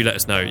 Do let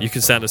us know. You can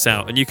sound us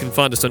out, and you can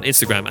find us on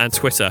Instagram and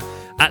Twitter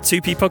at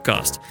 2P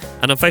Podcast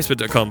and on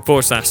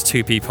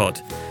Facebook.com/2P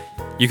Pod.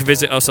 You can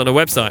visit us on our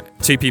website,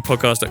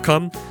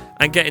 2ppodcast.com,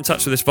 and get in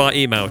touch with us via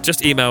email.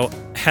 Just email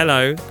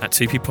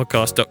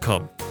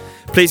hello@2ppodcast.com.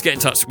 Please get in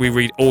touch. We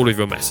read all of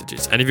your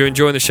messages. And if you're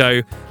enjoying the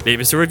show, leave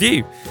us a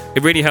review.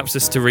 It really helps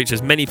us to reach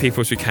as many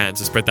people as we can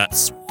to spread that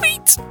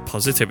sweet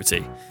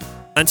positivity.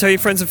 And tell your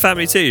friends and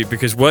family too,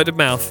 because word of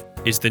mouth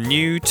is the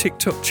new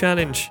TikTok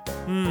challenge.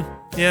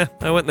 Yeah,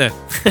 I went there.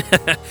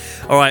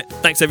 All right.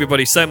 Thanks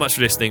everybody so much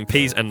for listening.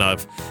 Peas and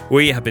love.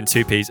 We have been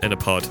 2 Peas in a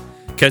Pod.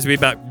 Kez will be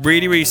back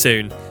really, really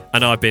soon.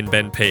 And I've been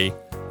Ben P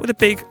with a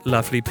big,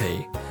 lovely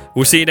P.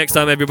 We'll see you next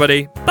time,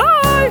 everybody. Bye.